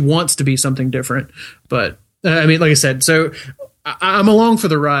obviously she wants to be something different. But I mean, like I said, so I'm along for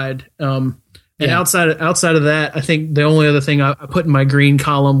the ride. And outside of that, I think the only other thing I put in my green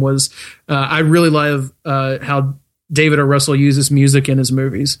column was I really love how David O. Russell uses music in his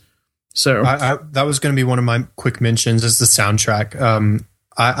movies. So that was going to be one of my quick mentions, is the soundtrack.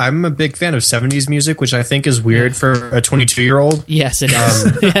 I'm a big fan of 70s music, which I think is weird for a 22-year-old. Yes, it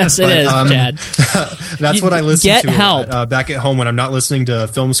is. Yes, it is, Chad. That's what I listen to help. Back at home when I'm not listening to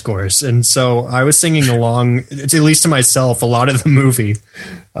film scores. And so I was singing along, at least to myself, a lot of the movie.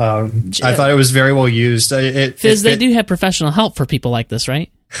 I thought it was very well used. Fizz, they do have professional help for people like this,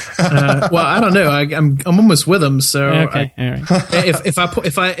 right? Well, I don't know. I'm almost with him. So okay, all right.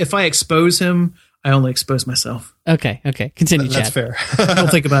 if I expose him, I only expose myself. Okay. Continue, Chad. That's fair. Don't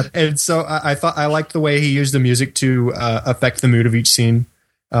think about it. And so I thought I liked the way he used the music to affect the mood of each scene.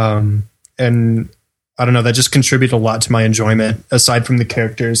 And I don't know, that just contributed a lot to my enjoyment aside from the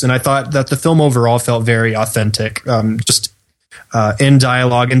characters. And I thought that the film overall felt very authentic, just in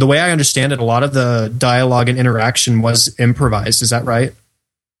dialogue. And the way I understand it, a lot of the dialogue and interaction was improvised. Is that right?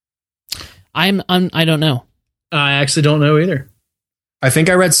 I don't know. I actually don't know either. I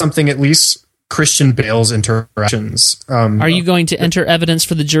think I read something, at least Christian Bale's interactions. Are you going to enter evidence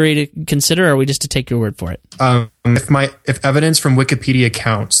for the jury to consider, or are we just to take your word for it? If evidence from Wikipedia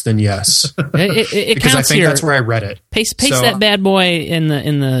counts, then yes. It because counts I think here. that's where I read it. Paste that bad boy in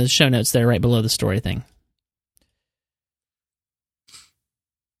the show notes there, right below the story thing.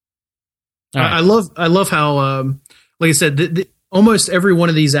 Right. I love how, like I said, almost every one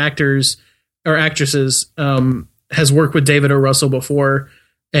of these actors or actresses has worked with David O. Russell before,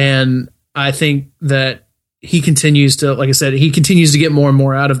 and I think that he continues to, like I said, he continues to get more and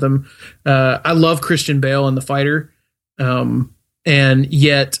more out of them. I love Christian Bale in The Fighter, and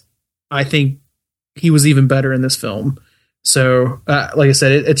yet I think he was even better in this film. So, like I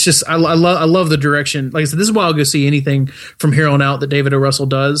said, it's just I love the direction. Like I said, this is why I'll go see anything from here on out that David O. Russell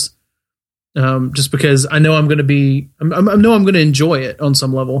does, just because I know I'm going to enjoy it on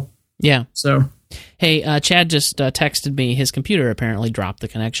some level. Yeah. So. Hey, Chad just texted me. His computer apparently dropped the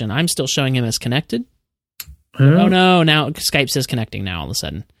connection. I'm still showing him as connected. Oh no! Now Skype says connecting now all of a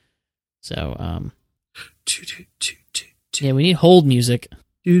sudden. So, yeah, we need hold music.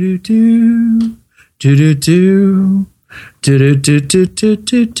 Thank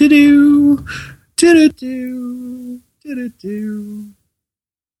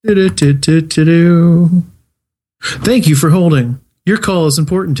you for holding. Your call is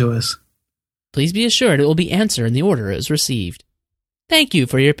important to us. Please be assured it will be answered in the order it was received. Thank you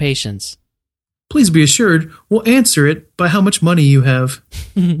for your patience. Please be assured we'll answer it by how much money you have.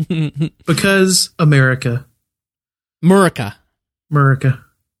 Because America. Murica.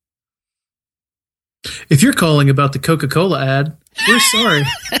 If you're calling about the Coca-Cola ad, we're sorry.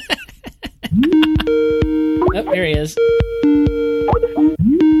 Oh, there he is.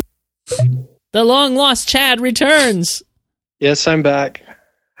 The long-lost Chad returns. Yes, I'm back.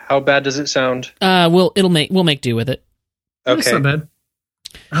 How bad does it sound? We'll make do with it. Okay. That's not bad.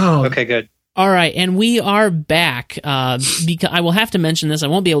 Oh. Okay, good. All right, and we are back. Because I will have to mention this. I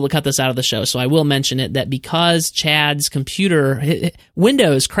won't be able to cut this out of the show, so I will mention it, that because Chad's computer,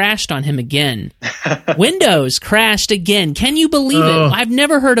 Windows crashed on him again. Windows crashed again. Can you believe it? I've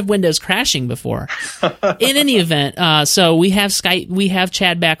never heard of Windows crashing before. In any event, so we have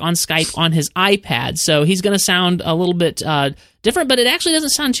Chad back on Skype on his iPad, so he's going to sound a little bit different, but it actually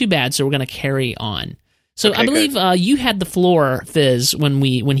doesn't sound too bad, so we're going to carry on. So okay, I believe you had the floor, Fizz, when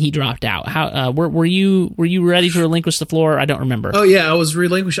he dropped out. How were you ready to relinquish the floor? I don't remember. Oh yeah, I was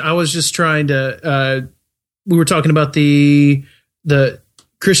relinquished. I was just trying to. We were talking about the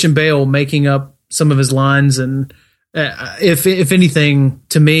Christian Bale making up some of his lines, and if anything,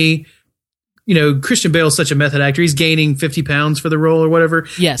 to me, you know, Christian Bale is such a method actor. He's gaining 50 pounds for the role or whatever.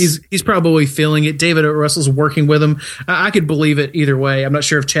 Yes. He's probably feeling it. David O. Russell's working with him. I could believe it either way. I'm not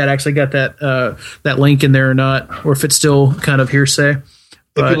sure if Chad actually got that link in there or not, or if it's still kind of hearsay.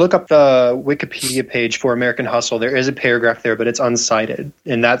 But if you look up the Wikipedia page for American Hustle, there is a paragraph there, but it's uncited.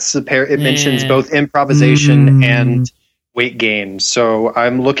 And that's it mentions both improvisation and weight gain. So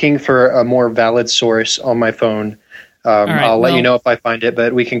I'm looking for a more valid source on my phone. I'll let you know if I find it,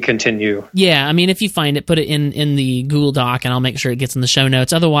 but we can continue. Yeah, I mean, if you find it, put it in the Google Doc, and I'll make sure it gets in the show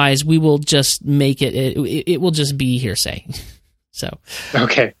notes. Otherwise, we will just make it will just be hearsay. So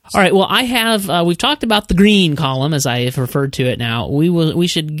okay, all right. Well, I have we've talked about the green column, as I have referred to it now. We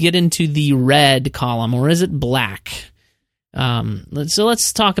should get into the red column, or is it black? So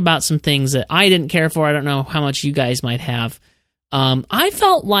let's talk about some things that I didn't care for. I don't know how much you guys might have. I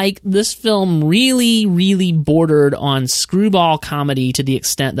felt like this film really, really bordered on screwball comedy to the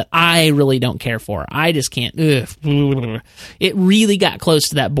extent that I really don't care for. I just can't. It really got close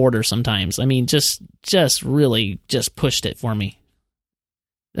to that border sometimes. I mean, just really just pushed it for me.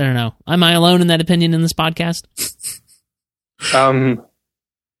 I don't know. Am I alone in that opinion in this podcast?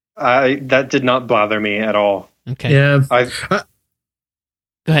 That did not bother me at all. Okay. Yeah.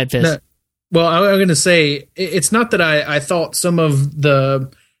 Go ahead, Fizz. No, well, I'm going to say it's not that I thought some of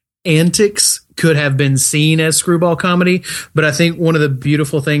the antics could have been seen as screwball comedy, but I think one of the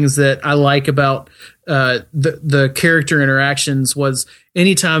beautiful things that I like about the character interactions was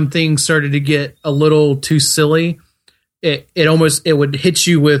anytime things started to get a little too silly, it would hit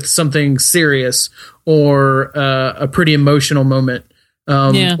you with something serious or a pretty emotional moment,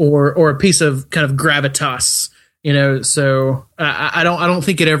 or a piece of kind of gravitas, So I don't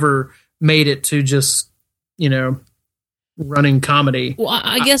think it ever made it to just running comedy. Well,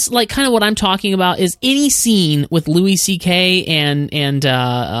 I guess like kind of what I'm talking about is any scene with Louis C.K. and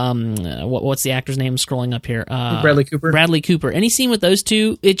what's the actor's name scrolling up here? Bradley Cooper. Bradley Cooper. Any scene with those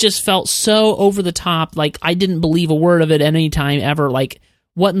two, it just felt so over the top. Like I didn't believe a word of it any time ever. Like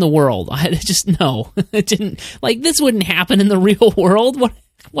what in the world? I just no, it didn't. Like this wouldn't happen in the real world.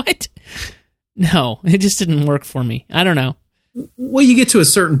 What? No, it just didn't work for me. I don't know. Well, you get to a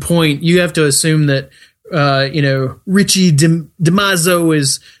certain point, you have to assume that Richie DiMaggio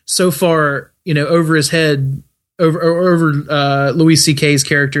is so far, over his head, over Louis C.K.'s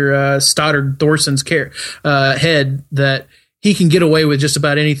character, Stoddard Thorson's head, that he can get away with just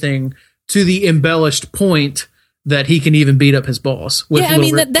about anything to the embellished point that he can even beat up his boss. With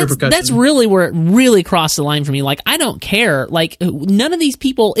that's really where it really crossed the line for me. Like, I don't care. Like, none of these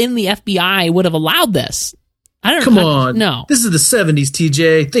people in the FBI would have allowed this. Come on. No. This is the 70s,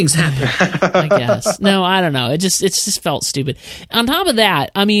 TJ. Things happen. I guess. No, I don't know. It just felt stupid. On top of that,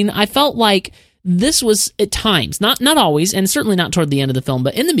 I mean, I felt like this was at times, not always, and certainly not toward the end of the film,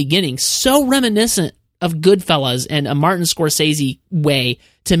 but in the beginning, so reminiscent of Goodfellas and a Martin Scorsese way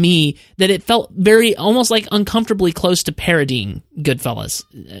to me that it felt very almost like uncomfortably close to parodying Goodfellas.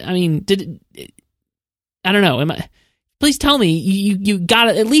 I mean, I don't know. Please tell me you got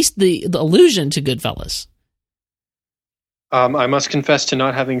at least the allusion to Goodfellas. I must confess to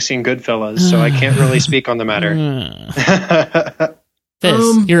not having seen Goodfellas, so I can't really speak on the matter.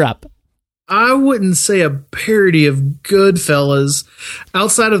 Fizz, you're up. I wouldn't say a parody of Goodfellas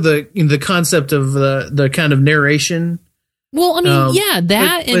outside of the concept of the kind of narration. Well, I mean,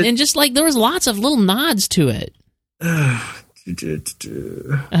 and just like there was lots of little nods to it.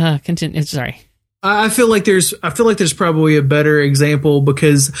 Continue. Sorry. I feel like there's probably a better example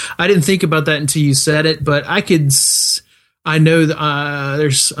because I didn't think about that until you said it, but I know that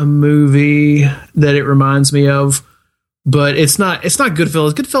there's a movie that it reminds me of, but it's not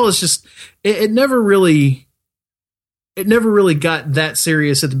Goodfellas. Goodfellas just it never really got that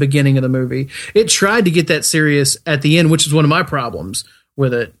serious at the beginning of the movie. It tried to get that serious at the end, which is one of my problems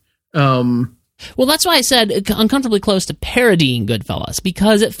with it. Well, that's why I said uncomfortably close to parodying Goodfellas,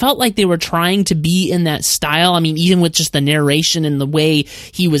 because it felt like they were trying to be in that style. I mean, even with just the narration and the way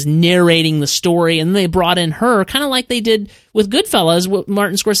he was narrating the story, and they brought in her, kind of like they did with Goodfellas. What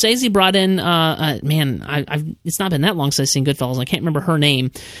Martin Scorsese brought in, it's not been that long since I've seen Goodfellas. I can't remember her name,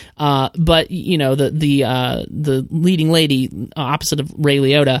 but the leading lady opposite of Ray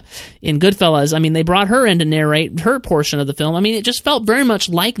Liotta in Goodfellas. I mean, they brought her in to narrate her portion of the film. I mean, it just felt very much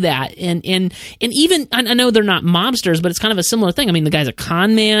like that, and even I know they're not mobsters, but it's kind of a similar thing. I mean, the guy's a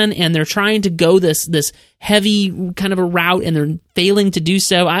con man, and they're trying to go this heavy kind of a route, and they're failing to do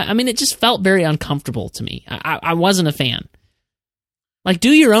so. I mean, it just felt very uncomfortable to me. I wasn't a fan. Like,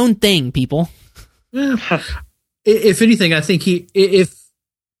 do your own thing, people. If anything, I think if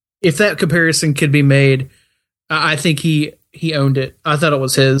that comparison could be made, I think he owned it. I thought it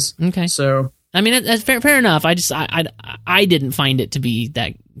was his. Okay. So I mean, that's fair enough. I didn't find it to be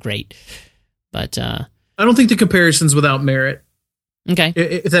that great, but I don't think the comparison's without merit. Okay.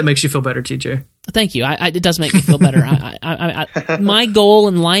 If that makes you feel better, TJ. Thank you. It does make me feel better. My goal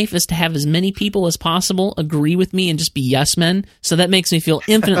in life is to have as many people as possible agree with me and just be yes men. So that makes me feel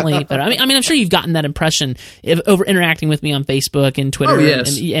infinitely better. I mean, I'm sure you've gotten that impression over interacting with me on Facebook and Twitter yes.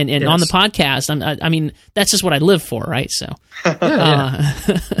 and yes. On the podcast. I mean, that's just what I live for, right? So, I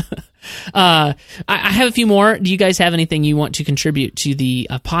have a few more. Do you guys have anything you want to contribute to the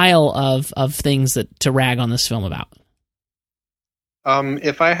pile of things to rag on this film about?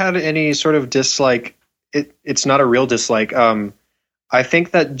 If I had any sort of dislike, it's not a real dislike. I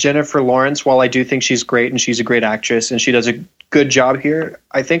think that Jennifer Lawrence, while I do think she's great and she's a great actress and she does a good job here,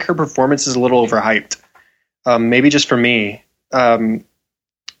 I think her performance is a little overhyped. Maybe just for me. I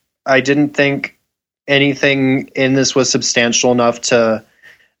didn't think anything in this was substantial enough to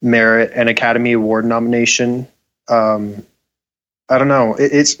merit an Academy Award nomination. I don't know.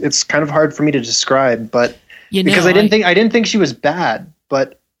 It's kind of hard for me to describe, but because I didn't think she was bad,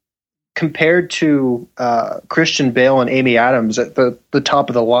 but compared to Christian Bale and Amy Adams at the top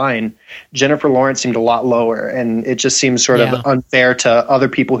of the line, Jennifer Lawrence seemed a lot lower, and it just seems sort of unfair to other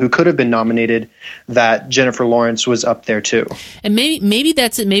people who could have been nominated that Jennifer Lawrence was up there too. And maybe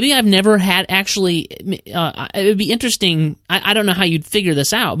that's it. Maybe I've never had actually. It would be interesting. I don't know how you'd figure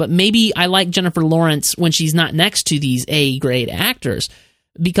this out, but maybe I like Jennifer Lawrence when she's not next to these A-grade actors.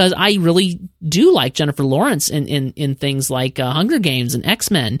 Because I really do like Jennifer Lawrence in things like Hunger Games and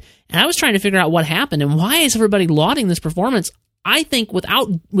X-Men. And I was trying to figure out what happened and why is everybody lauding this performance. I think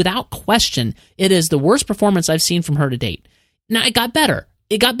without question, it is the worst performance I've seen from her to date. Now, it got better.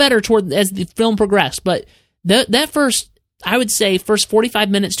 It got better toward as the film progressed. But that first, I would say, first 45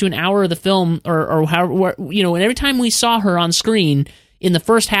 minutes to an hour of the film, or however, and every time we saw her on screen in the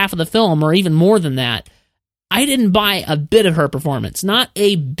first half of the film, or even more than that, I didn't buy a bit of her performance, not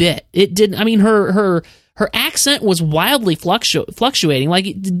a bit. It didn't. I mean, her accent was wildly fluctuating, like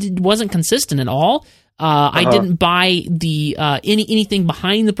it wasn't consistent at all. I didn't buy the anything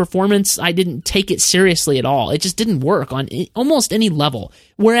behind the performance. I didn't take it seriously at all. It just didn't work on almost any level.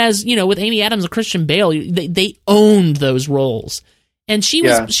 Whereas with Amy Adams and Christian Bale, they owned those roles, and she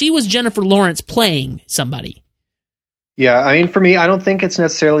was Jennifer Lawrence playing somebody. Yeah, I mean, for me, I don't think it's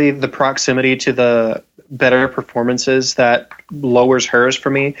necessarily the proximity to the better performances that lowers hers for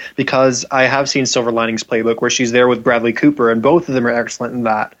me, because I have seen Silver Linings Playbook where she's there with Bradley Cooper, and both of them are excellent in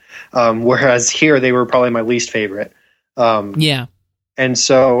that. Whereas here, they were probably my least favorite. And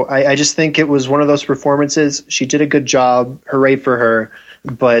so I just think it was one of those performances. She did a good job. Hooray for her.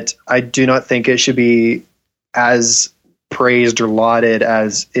 But I do not think it should be as praised or lauded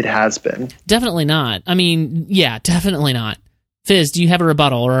as it has been. Definitely not. I mean, yeah, definitely not. Fizz, do you have a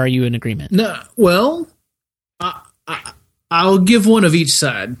rebuttal, or are you in agreement? No. Well, I'll give one of each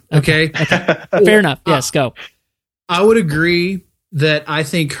side. Okay. Fair enough. Yes, go. I would agree that I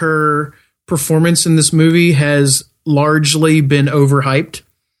think her performance in this movie has largely been overhyped.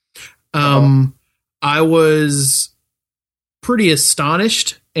 I was pretty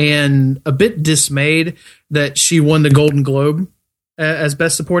astonished and a bit dismayed that she won the Golden Globe as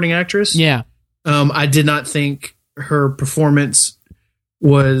Best Supporting Actress. Yeah. I did not think her performance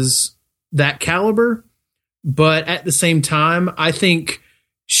was that caliber, but at the same time, I think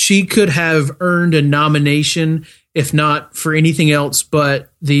she could have earned a nomination, if not for anything else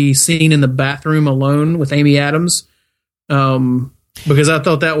but the scene in the bathroom alone with Amy Adams. Because I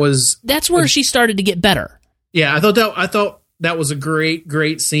thought that's where she started to get better. Yeah, I thought that was a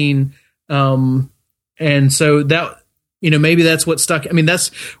great scene. And so that, maybe that's what stuck. I mean, that's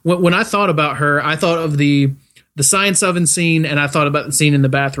when I thought about her, I thought of the science oven scene, and I thought about the scene in the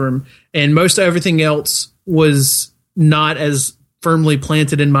bathroom, and most everything else was not as firmly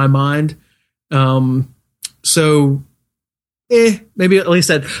planted in my mind. So maybe at least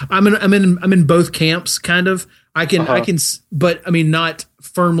that I'm in both camps, kind of. I can, but I mean, not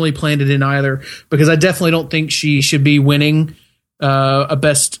firmly planted in either, because I definitely don't think she should be winning a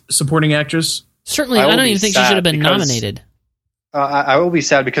Best Supporting Actress. Certainly, I don't even think she should have been nominated. I will be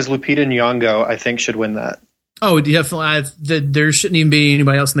sad because Lupita Nyong'o, I think, should win that. Oh, definitely. There shouldn't even be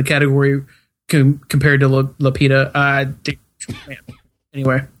anybody else in the category compared to Lupita.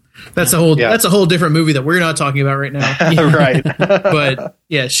 Anyway, that's a whole different movie that we're not talking about right now. Right. But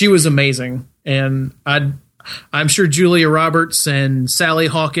yeah, she was amazing, and I'm sure Julia Roberts and Sally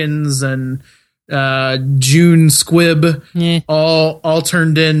Hawkins and June Squibb all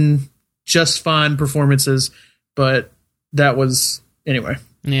turned in just fine performances, but that was anyway.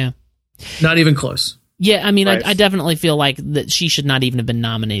 Yeah, not even close. Yeah, I mean, right. I definitely feel like that she should not even have been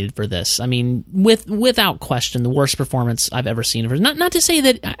nominated for this. I mean, without question, the worst performance I've ever seen of her. Not to say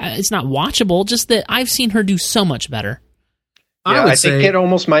that it's not watchable, just that I've seen her do so much better. Yeah, I think it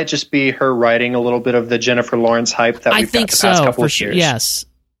almost might just be her riding a little bit of the Jennifer Lawrence hype that we've got the past couple of years. Yes.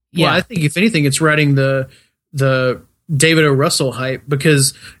 Yeah. Well, I think if anything, it's riding the David O. Russell hype,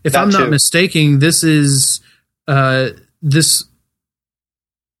 because if I'm not mistaken, this is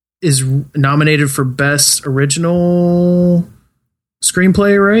nominated for Best Original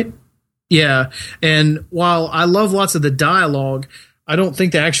Screenplay, right? Yeah. And while I love lots of the dialogue, I don't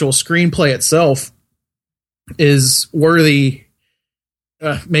think the actual screenplay itself is worthy,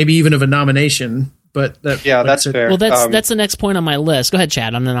 maybe even of a nomination. But that's fair. Well, that's the next point on my list. Go ahead,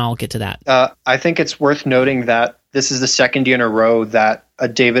 Chad, and then I'll get to that. I think it's worth noting that this is the second year in a row that a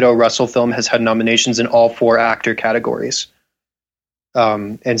David O. Russell film has had nominations in all 4 actor categories.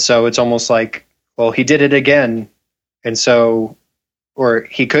 And so it's almost like, well, he did it again, and so, or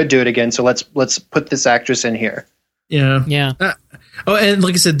he could do it again. So let's put this actress in here. Yeah. Yeah. And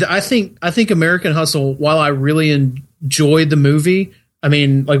like I said, I think American Hustle, while I really enjoyed the movie, I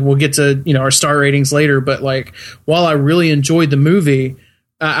mean, like we'll get to, you know, our star ratings later, but like while I really enjoyed the movie,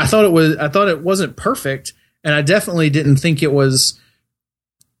 I thought it wasn't perfect, and I definitely didn't think it was,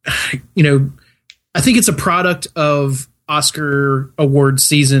 you know, I think it's a product of Oscar award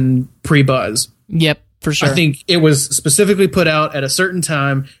season pre-buzz. Yep, for sure. I think it was specifically put out at a certain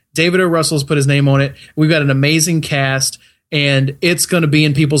time. David O. Russell's put his name on it. We've got an amazing cast, and it's going to be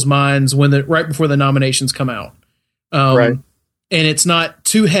in people's minds right before the nominations come out. Right. And it's not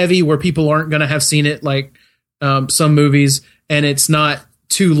too heavy where people aren't going to have seen it like some movies, and it's not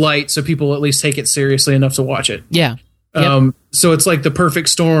too light so people at least take it seriously enough to watch it. Yeah. Yep. So it's like the perfect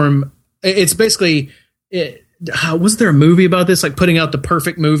storm. It's basically, was there a movie about this? Like putting out the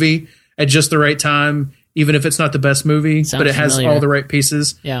perfect movie at just the right time, even if it's not the best movie, Sounds but it has familiar. all the right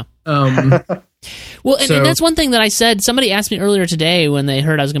pieces. Yeah. Well, and that's one thing that I said. Somebody asked me earlier today when they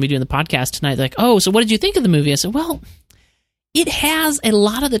heard I was going to be doing the podcast tonight, like, oh, so what did you think of the movie? I said, well, it has a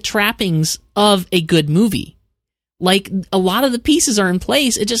lot of the trappings of a good movie. Like, a lot of the pieces are in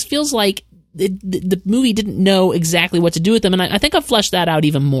place. It just feels like the movie didn't know exactly what to do with them. And I think I've fleshed that out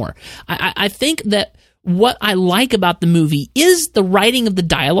even more. I think that what I like about the movie is the writing of the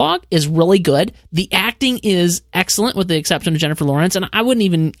dialogue is really good. The acting is excellent with the exception of Jennifer Lawrence. And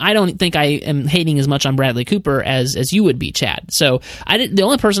I don't think I am hating as much on Bradley Cooper as you would be, Chad. So the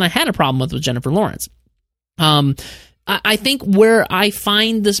only person I had a problem with was Jennifer Lawrence. I think where I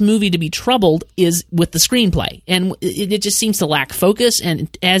find this movie to be troubled is with the screenplay, and it just seems to lack focus.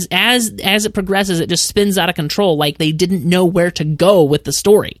 And as it progresses, it just spins out of control. Like they didn't know where to go with the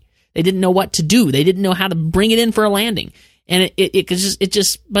story. They didn't know what to do. They didn't know how to bring it in for a landing. And it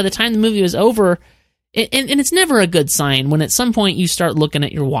just by the time the movie was over, and it's never a good sign when at some point you start looking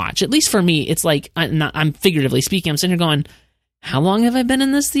at your watch. At least for me, it's like I'm figuratively speaking. I'm sitting here going, how long have I been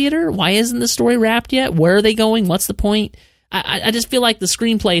in this theater? Why isn't the story wrapped yet? Where are they going? What's the point? I just feel like the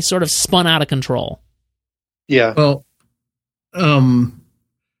screenplay sort of spun out of control. Yeah. Well,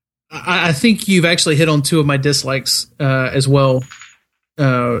 I think you've actually hit on two of my dislikes as well,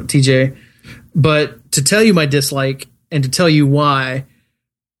 TJ. But to tell you my dislike and to tell you why,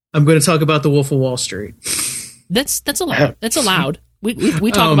 I'm going to talk about The Wolf of Wall Street. That's allowed. That's allowed. We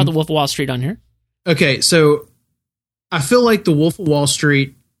talk about The Wolf of Wall Street on here. Okay, so I feel like The Wolf of Wall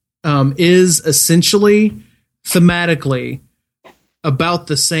Street is essentially thematically about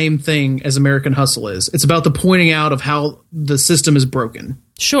the same thing as American Hustle is. It's about the pointing out of how the system is broken.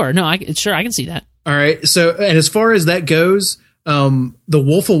 Sure. No, I can see that. All right. So, and as far as that goes, The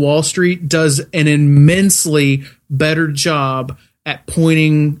Wolf of Wall Street does an immensely better job at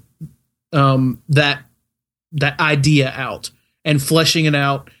pointing that idea out and fleshing it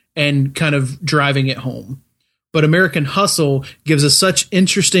out and kind of driving it home. But American Hustle gives us such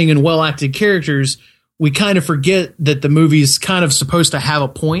interesting and well-acted characters, we kind of forget that the movie's kind of supposed to have a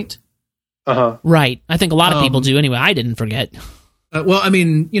point. Uh-huh. Right. I think a lot of people do anyway. I didn't forget. Well, I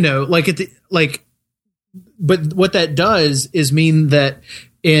mean, you know, but what that does is mean that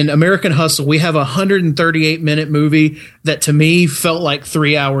in American Hustle, we have a 138-minute movie that to me felt like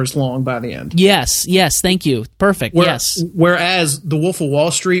 3 hours long by the end. Yes. Thank you. Perfect. Yes. Whereas The Wolf of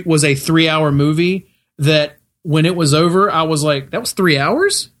Wall Street was a 3-hour movie that when it was over, I was like, that was 3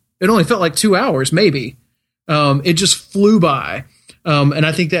 hours? It only felt like 2 hours, maybe. It just flew by. And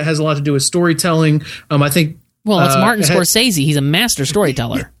I think that has a lot to do with storytelling. I think. Well, it's Martin Scorsese. He's a master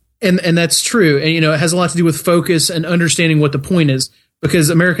storyteller. And that's true. And, you know, it has a lot to do with focus and understanding what the point is. Because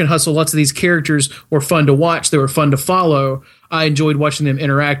American Hustle, lots of these characters were fun to watch. They were fun to follow. I enjoyed watching them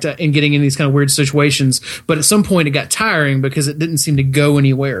interact and getting in these kind of weird situations. But at some point, it got tiring because it didn't seem to go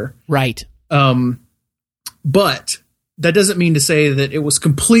anywhere. Right. But that doesn't mean to say that it was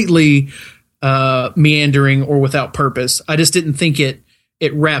completely meandering or without purpose. I just didn't think it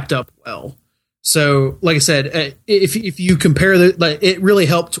wrapped up well. So, like I said, if you compare it really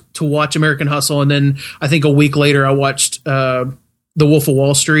helped to watch American Hustle, and then I think a week later I watched The Wolf of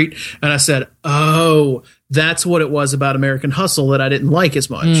Wall Street, and I said, "Oh, that's what it was about American Hustle that I didn't like as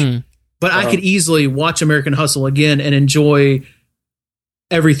much." But I could easily watch American Hustle again and enjoy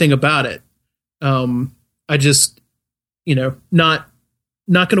everything about it. I just, you know, not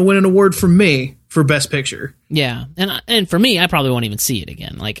going to win an award from me for Best Picture. Yeah, and for me, I probably won't even see it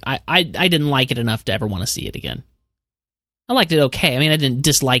again. Like I didn't like it enough to ever want to see it again. I liked it okay. I mean, I didn't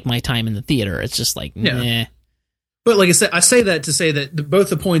dislike my time in the theater. It's just like, nah. But like I said, I say that to say that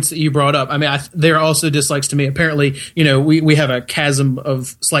both the points that you brought up, I mean, there are also dislikes to me. Apparently, you know, we have a chasm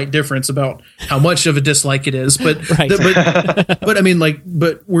of slight difference about how much of a dislike it is. But right. but I mean,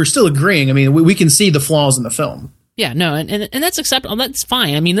 but we're still agreeing. I mean, we can see the flaws in the film. Yeah, no, and that's acceptable. That's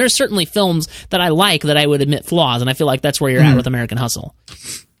fine. I mean, there's certainly films that I like that I would admit flaws, and I feel like that's where you're at with American Hustle.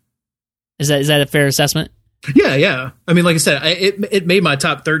 Is that a fair assessment? Yeah. I mean, like I said, it made my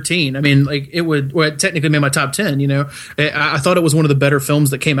top 13. I mean, like it technically made my top 10. You know, I thought it was one of the better films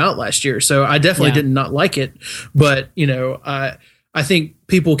that came out last year. So I definitely did not like it. But you know, I think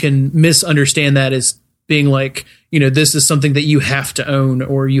people can misunderstand that as being like, you know, this is something that you have to own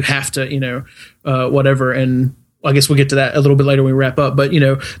or you have to, you know, whatever. And I guess we'll get to that a little bit later when we wrap up. But you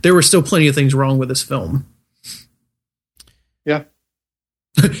know, there were still plenty of things wrong with this film. Yeah.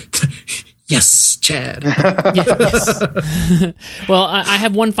 Yes, Chad. Yes. Well, I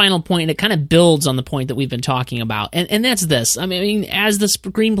have one final point, and it kind of builds on the point that we've been talking about, and that's this. I mean, as the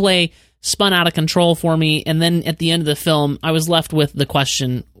screenplay spun out of control for me, and then at the end of the film, I was left with the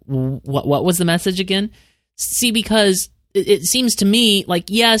question, what was the message again? See, because it seems to me like,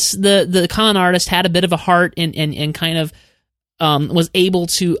 yes, the con artist had a bit of a heart and kind of was able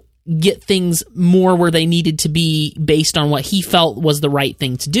to get things more where they needed to be based on what he felt was the right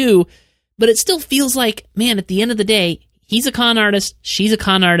thing to do. But it still feels like, man, at the end of the day, he's a con artist, she's a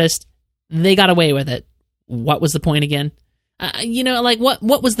con artist, they got away with it. What was the point again? You know, like, what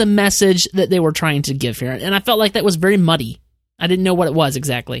was the message that they were trying to give here? And I felt like that was very muddy. I didn't know what it was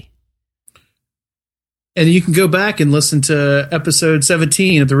exactly. And you can go back and listen to episode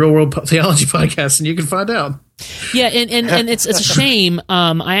 17 of the Real World Theology Podcast, and you can find out. Yeah, and it's a shame.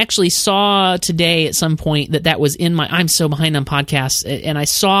 I actually saw today at some point that was in my. I'm so behind on podcasts, and I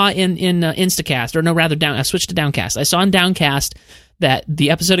saw in Instacast, or no, rather I switched to Downcast. I saw in Downcast that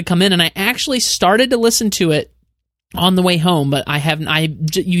the episode had come in, and I actually started to listen to it on the way home, but I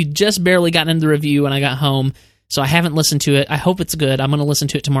haven't. You just barely got into the review when I got home, so I haven't listened to it. I hope it's good. I'm going to listen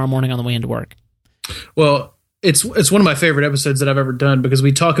to it tomorrow morning on the way into work. Well, it's one of my favorite episodes that I've ever done because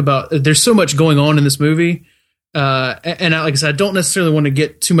we talk about there's so much going on in this movie. And like I said, I don't necessarily want to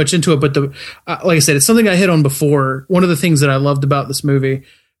get too much into it, but like I said, it's something I hit on before. One of the things that I loved about this movie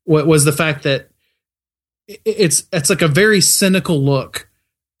was the fact that it's like a very cynical look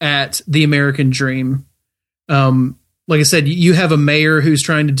at the American dream. Like I said, you have a mayor who's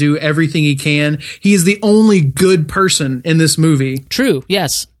trying to do everything he can. He is the only good person in this movie. True.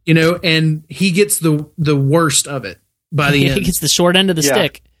 Yes. You know, and he gets the worst of it by the end. He gets the short end of the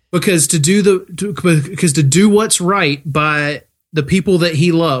stick. Because to do what's right by the people that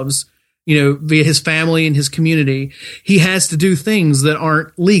he loves, you know, via his family and his community, he has to do things that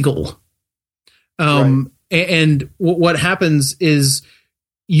aren't legal. Right. And what happens is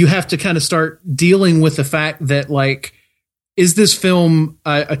you have to kind of start dealing with the fact that, like, is this film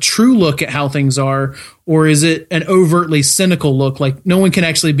a true look at how things are, or is it an overtly cynical look? Like, no one can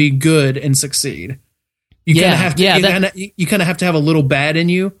actually be good and succeed. You kind of have to have a little bad in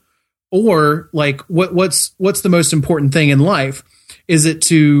you. Or like, what's the most important thing in life? Is it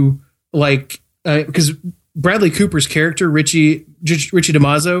to like, because Bradley Cooper's character, Richie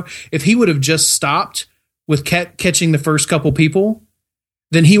DiMaggio, if he would have just stopped with catching the first couple people,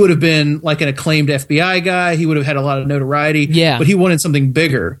 then he would have been like an acclaimed FBI guy. He would have had a lot of notoriety. Yeah. But he wanted something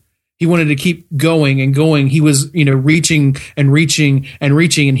bigger. He wanted to keep going and going. He was, you know, reaching and reaching and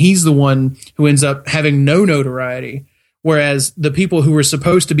reaching. And he's the one who ends up having no notoriety. Whereas the people who were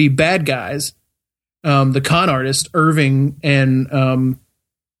supposed to be bad guys, the con artist, Irving and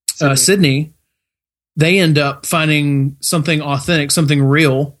Sydney, they end up finding something authentic, something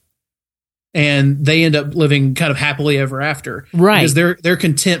real. And they end up living kind of happily ever after, right? Because they're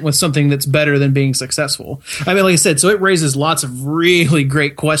content with something that's better than being successful. I mean, like I said, so it raises lots of really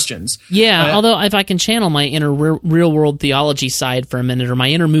great questions. Yeah, although if I can channel my inner real world theology side for a minute, or my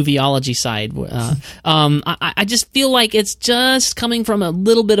inner movieology side, I just feel like it's just coming from a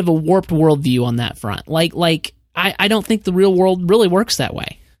little bit of a warped worldview on that front. Like I don't think the real world really works that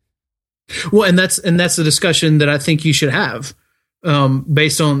way. Well, and that's a discussion that I think you should have.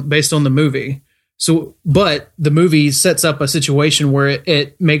 Based on the movie. So, but the movie sets up a situation where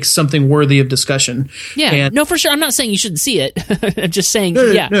it makes something worthy of discussion. Yeah, and no, for sure. I'm not saying you shouldn't see it. I'm just saying,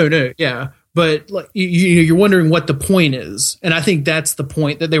 no, yeah. But like, you're wondering what the point is, and I think that's the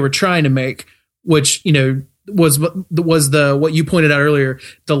point that they were trying to make, which, you know, was the what you pointed out earlier,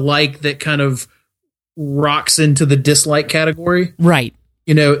 the like that kind of rocks into the dislike category, right?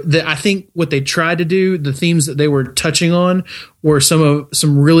 You know, I think what they tried to do, the themes that they were touching on, were some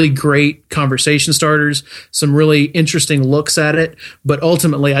really great conversation starters, some really interesting looks at it. But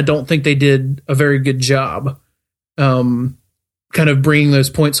ultimately, I don't think they did a very good job kind of bringing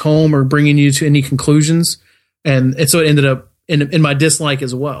those points home or bringing you to any conclusions. And so it ended up in my dislike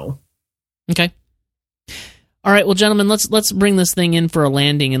as well. Okay. All right, well, gentlemen, let's bring this thing in for a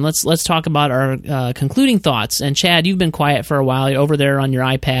landing, and let's talk about our concluding thoughts. And Chad, you've been quiet for a while. You're over there on your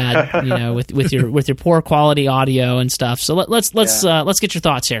iPad, with your poor quality audio and stuff. So let's get your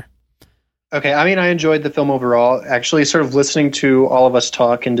thoughts here. Okay, I mean, I enjoyed the film overall. Actually, sort of listening to all of us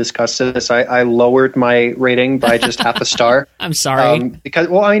talk and discuss this, I lowered my rating by just half a star. I'm sorry. Because,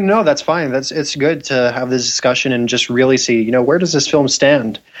 well, I know that's fine. It's good to have this discussion and just really see, where does this film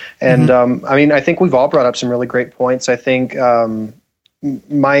stand? And I mean, I think we've all brought up some really great points. I think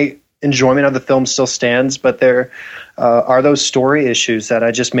my enjoyment of the film still stands, but there are those story issues that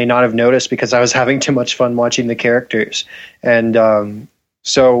I just may not have noticed because I was having too much fun watching the characters. And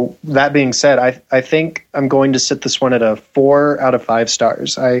so that being said, I think I'm going to sit this one at a 4 out of 5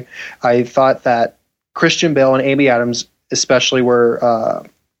 stars. I thought that Christian Bale and Amy Adams especially were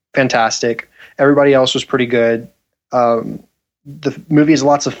fantastic. Everybody else was pretty good. The movie is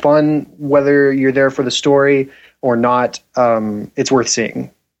lots of fun, whether you're there for the story or not. It's worth seeing.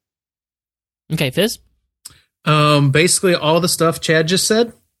 Okay, Fizz? Basically all the stuff Chad just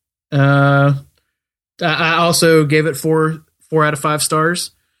said. I also gave it 4 out of 5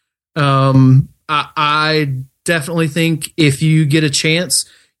 stars. I definitely think if you get a chance,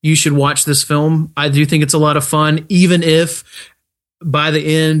 you should watch this film. I do think it's a lot of fun, even if by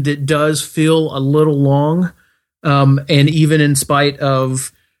the end it does feel a little long. And even in spite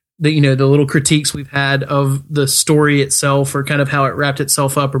of the little critiques we've had of the story itself or kind of how it wrapped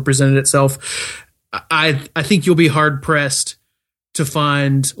itself up or presented itself, I think you'll be hard pressed to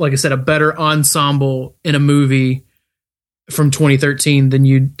find, like I said, a better ensemble in a movie from 2013 than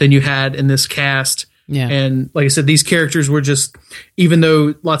you had in this cast. Yeah. And like I said, these characters were just, even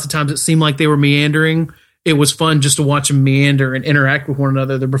though lots of times it seemed like they were meandering, it was fun just to watch them meander and interact with one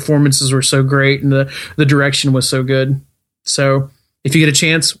another. The performances were so great and the direction was so good. So if you get a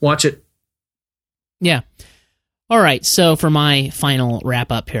chance, watch it. Yeah. All right, so for my final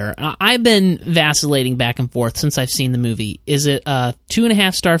wrap-up here, I've been vacillating back and forth since I've seen the movie. Is it a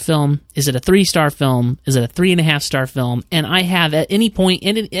 2.5-star film? Is it a 3-star film? Is it a 3.5-star film? And I have at any point,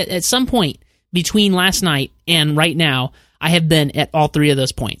 at some point between last night and right now, I have been at all 3 of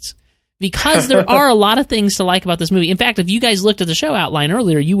those points. Because there are a lot of things to like about this movie. In fact, if you guys looked at the show outline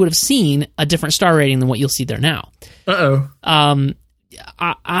earlier, you would have seen a different star rating than what you'll see there now. Uh-oh.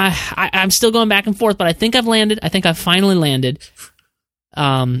 I'm still going back and forth, but I think I've landed. I think I've finally landed.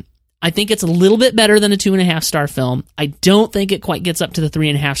 I think it's a little bit better than a 2.5-star film. I don't think it quite gets up to the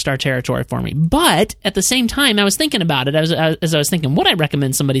 3.5-star territory for me. But at the same time, I was thinking about it as I was thinking, would I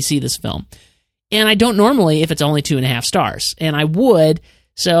recommend somebody see this film? And I don't normally if it's only 2.5 stars, and I would.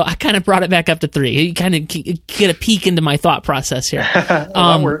 So I kind of brought it back up to 3. You kind of get a peek into my thought process here.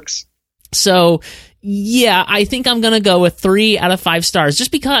 That works. So, yeah, I think I'm going to go with 3 out of 5 stars,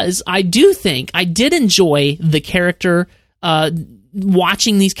 just because I did enjoy the character,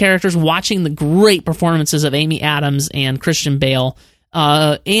 watching these characters, watching the great performances of Amy Adams and Christian Bale,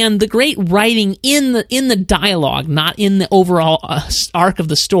 and the great writing in the dialogue, not in the overall arc of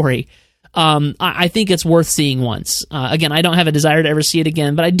the story. I think it's worth seeing once. Again, I don't have a desire to ever see it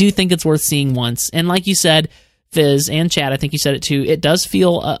again, but I do think it's worth seeing once. And like you said, Fizz and Chad, I think you said it too, it does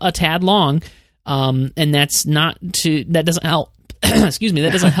feel a tad long, and that doesn't help. Excuse me,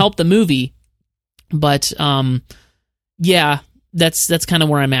 that doesn't help the movie. But yeah, that's kind of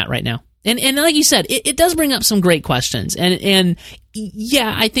where I'm at right now. And like you said, it does bring up some great questions. And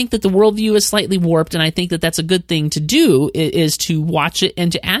yeah, I think that the worldview is slightly warped, and I think that that's a good thing to do, is to watch it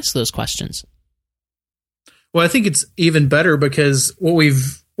and to ask those questions. Well, I think it's even better because what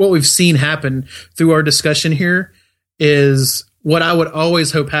we've seen happen through our discussion here is what I would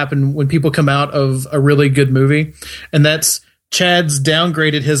always hope happen when people come out of a really good movie, and that's Chad's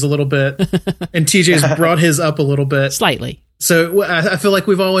downgraded his a little bit, and TJ's brought his up a little bit. Slightly. So I feel like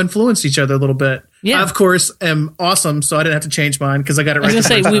we've all influenced each other a little bit. Yeah. I, of course, am awesome, so I didn't have to change mine because I got it right. I was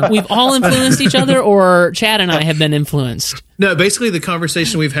going to say, we've all influenced each other, or Chad and I have been influenced? No, basically the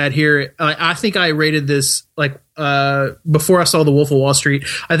conversation we've had here, I think I rated this, before I saw The Wolf of Wall Street,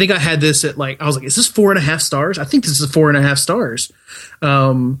 I think I had this at, I was like, is this 4.5 stars? I think this is 4.5 stars.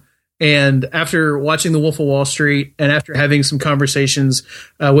 And after watching The Wolf of Wall Street and after having some conversations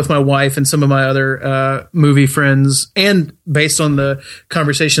with my wife and some of my other movie friends, and based on the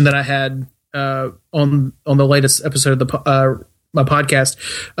conversation that I had on the latest episode of my podcast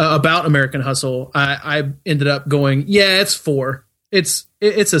about American Hustle, I ended up going, yeah, it's 4. It's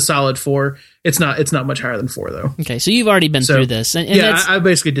a solid 4. It's not much higher than 4 though. Okay, so you've already been through this, and yeah, I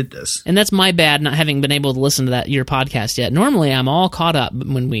basically did this, and that's my bad not having been able to listen to your podcast yet. Normally, I'm all caught up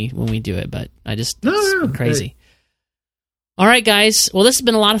when we do it, but I just it's been crazy. All right, guys. Well, this has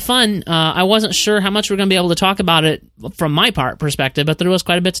been a lot of fun. I wasn't sure how much we're going to be able to talk about it from my perspective, but there was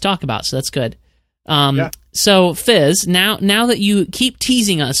quite a bit to talk about, so that's good. So, Fizz, now that you keep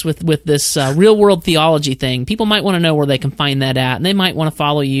teasing us with this real-world theology thing, people might want to know where they can find that at, and they might want to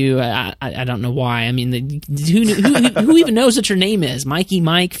follow you. I don't know why. I mean, who even knows what your name is? Mikey,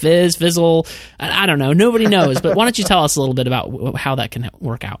 Mike, Fizz, Fizzle? I don't know. Nobody knows, but why don't you tell us a little bit about how that can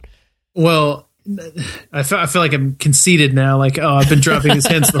work out? Well, I feel like I'm conceited now. Like, I've been dropping these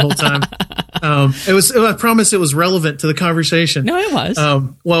hints the whole time. I promise it was relevant to the conversation. No, it was.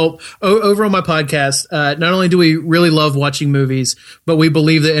 Well, over on my podcast, not only do we really love watching movies, but we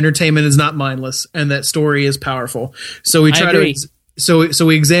believe that entertainment is not mindless and that story is powerful. So we try to, so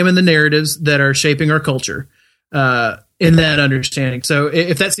we examine the narratives that are shaping our culture, in that understanding. So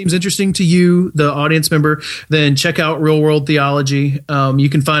if that seems interesting to you, the audience member, then check out Real World Theology. You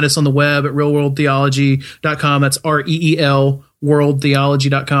can find us on the web at realworldtheology.com. That's REEL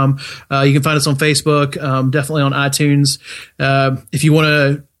worldtheology.com. You can find us on Facebook, definitely on iTunes. If you want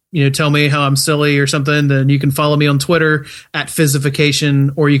to, tell me how I'm silly or something, then you can follow me on Twitter at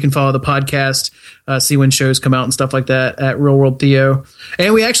Fizzification, or you can follow the podcast, see when shows come out and stuff like that at Real World Theo.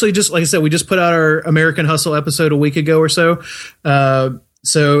 And we actually just, like I said, we just put out our American Hustle episode a week ago or so.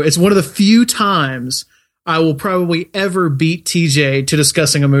 So it's one of the few times I will probably ever beat TJ to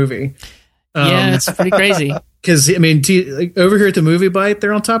discussing a movie. Yeah, it's pretty crazy. Because, I mean, over here at the MovieByte,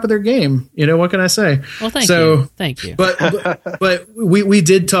 they're on top of their game. What can I say? Well, thank you. But we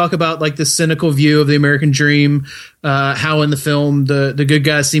did talk about like the cynical view of the American dream, how in the film the good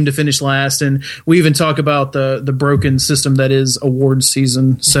guys seem to finish last, and we even talk about the broken system that is awards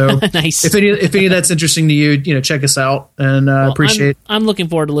season. So nice. If any of that's interesting to you, check us out, and appreciate. I'm looking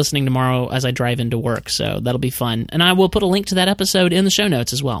forward to listening tomorrow as I drive into work, so that'll be fun. And I will put a link to that episode in the show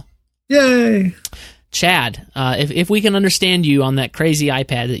notes as well. Yay! Chad, if we can understand you on that crazy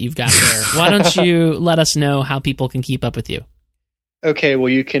iPad that you've got there, why don't you let us know how people can keep up with you? Okay, well,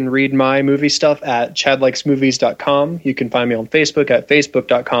 you can read my movie stuff at chadlikesmovies.com. You can find me on Facebook at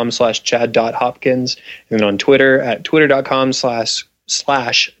facebook.com/chad.hopkins, and on Twitter at twitter.com/chadadada,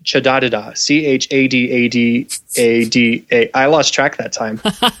 CHADADADA. I lost track that time.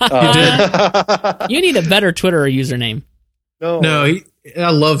 You need a better Twitter username. No,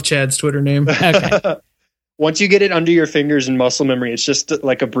 I love Chad's Twitter name. Okay. Once you get it under your fingers in muscle memory, it's just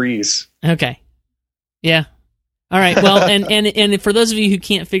like a breeze. Okay. Yeah. All right. Well, and for those of you who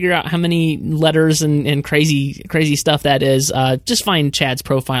can't figure out how many letters and crazy stuff that is, just find Chad's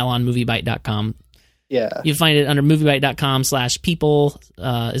profile on MovieByte.com. Yeah. You find it under MovieByte.com/people.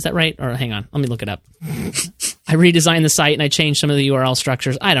 Is that right? Or hang on, let me look it up. I redesigned the site and I changed some of the URL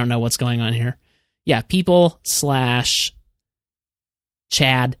structures. I don't know what's going on here. Yeah,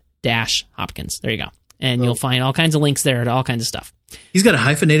 people/Chad-Hopkins. There you go. And you'll find all kinds of links there to all kinds of stuff. He's got a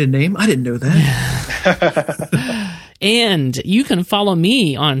hyphenated name? I didn't know that. And you can follow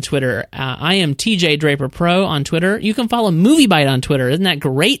me on Twitter. I am TJ Draper Pro on Twitter. You can follow MovieByte on Twitter. Isn't that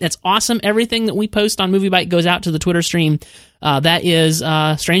great? That's awesome. Everything that we post on MovieByte goes out to the Twitter stream. That is,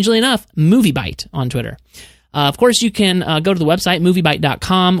 strangely enough, MovieByte on Twitter. Of course, you can go to the website,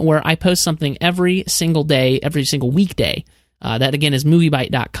 MovieByte.com, where I post something every single day, every single weekday. That, again, is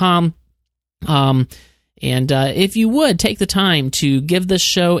MovieByte.com. And if you would, take the time to give this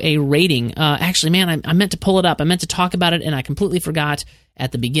show a rating. Actually, man, I meant to pull it up. I meant to talk about it, and I completely forgot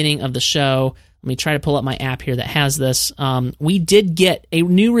at the beginning of the show. Let me try to pull up my app here that has this. We did get a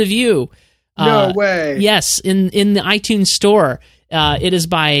new review. No way. Yes, in the iTunes store. It is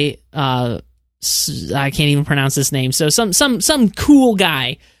by... I can't even pronounce this name. So some cool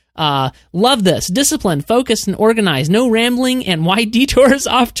guy. Love this. Disciplined, focused, and organized. No rambling and wide detours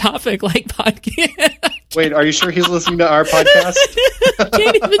off topic like podcast. Wait, are you sure he's listening to our podcast? I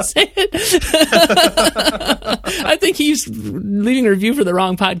can't even say it. I think he's leaving a review for the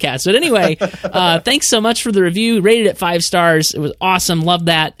wrong podcast. But anyway, thanks so much for the review. Rated it 5 stars. It was awesome. Love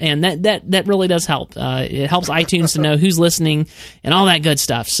that. And that really does help. It helps iTunes to know who's listening and all that good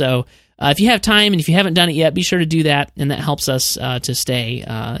stuff. So if you have time and if you haven't done it yet, be sure to do that, and that helps us to stay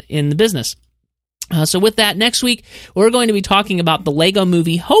in the business. So with that, next week, we're going to be talking about the Lego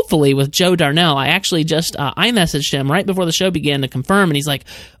Movie, hopefully with Joe Darnell. I actually just I-messaged him right before the show began to confirm, and he's like,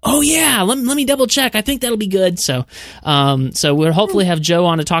 oh yeah, let me double check. I think that'll be good. So we'll hopefully have Joe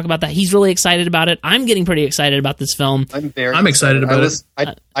on to talk about that. He's really excited about it. I'm getting pretty excited about this film. I'm excited about it.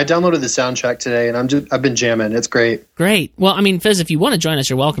 I downloaded the soundtrack today, and I've been jamming. It's great. Great. Well, I mean, Fizz, if you want to join us,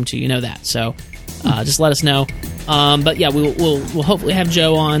 you're welcome to. You know that. So just let us know. But yeah, we'll hopefully have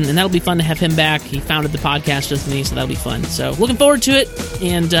Joe on, and that'll be fun to have him back. He founded the podcast with me, so that'll be fun. So looking forward to it.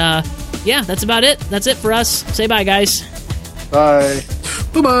 And yeah, that's about it. That's it for us. Say bye, guys. Bye.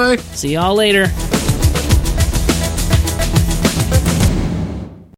 Bye-bye. See y'all later.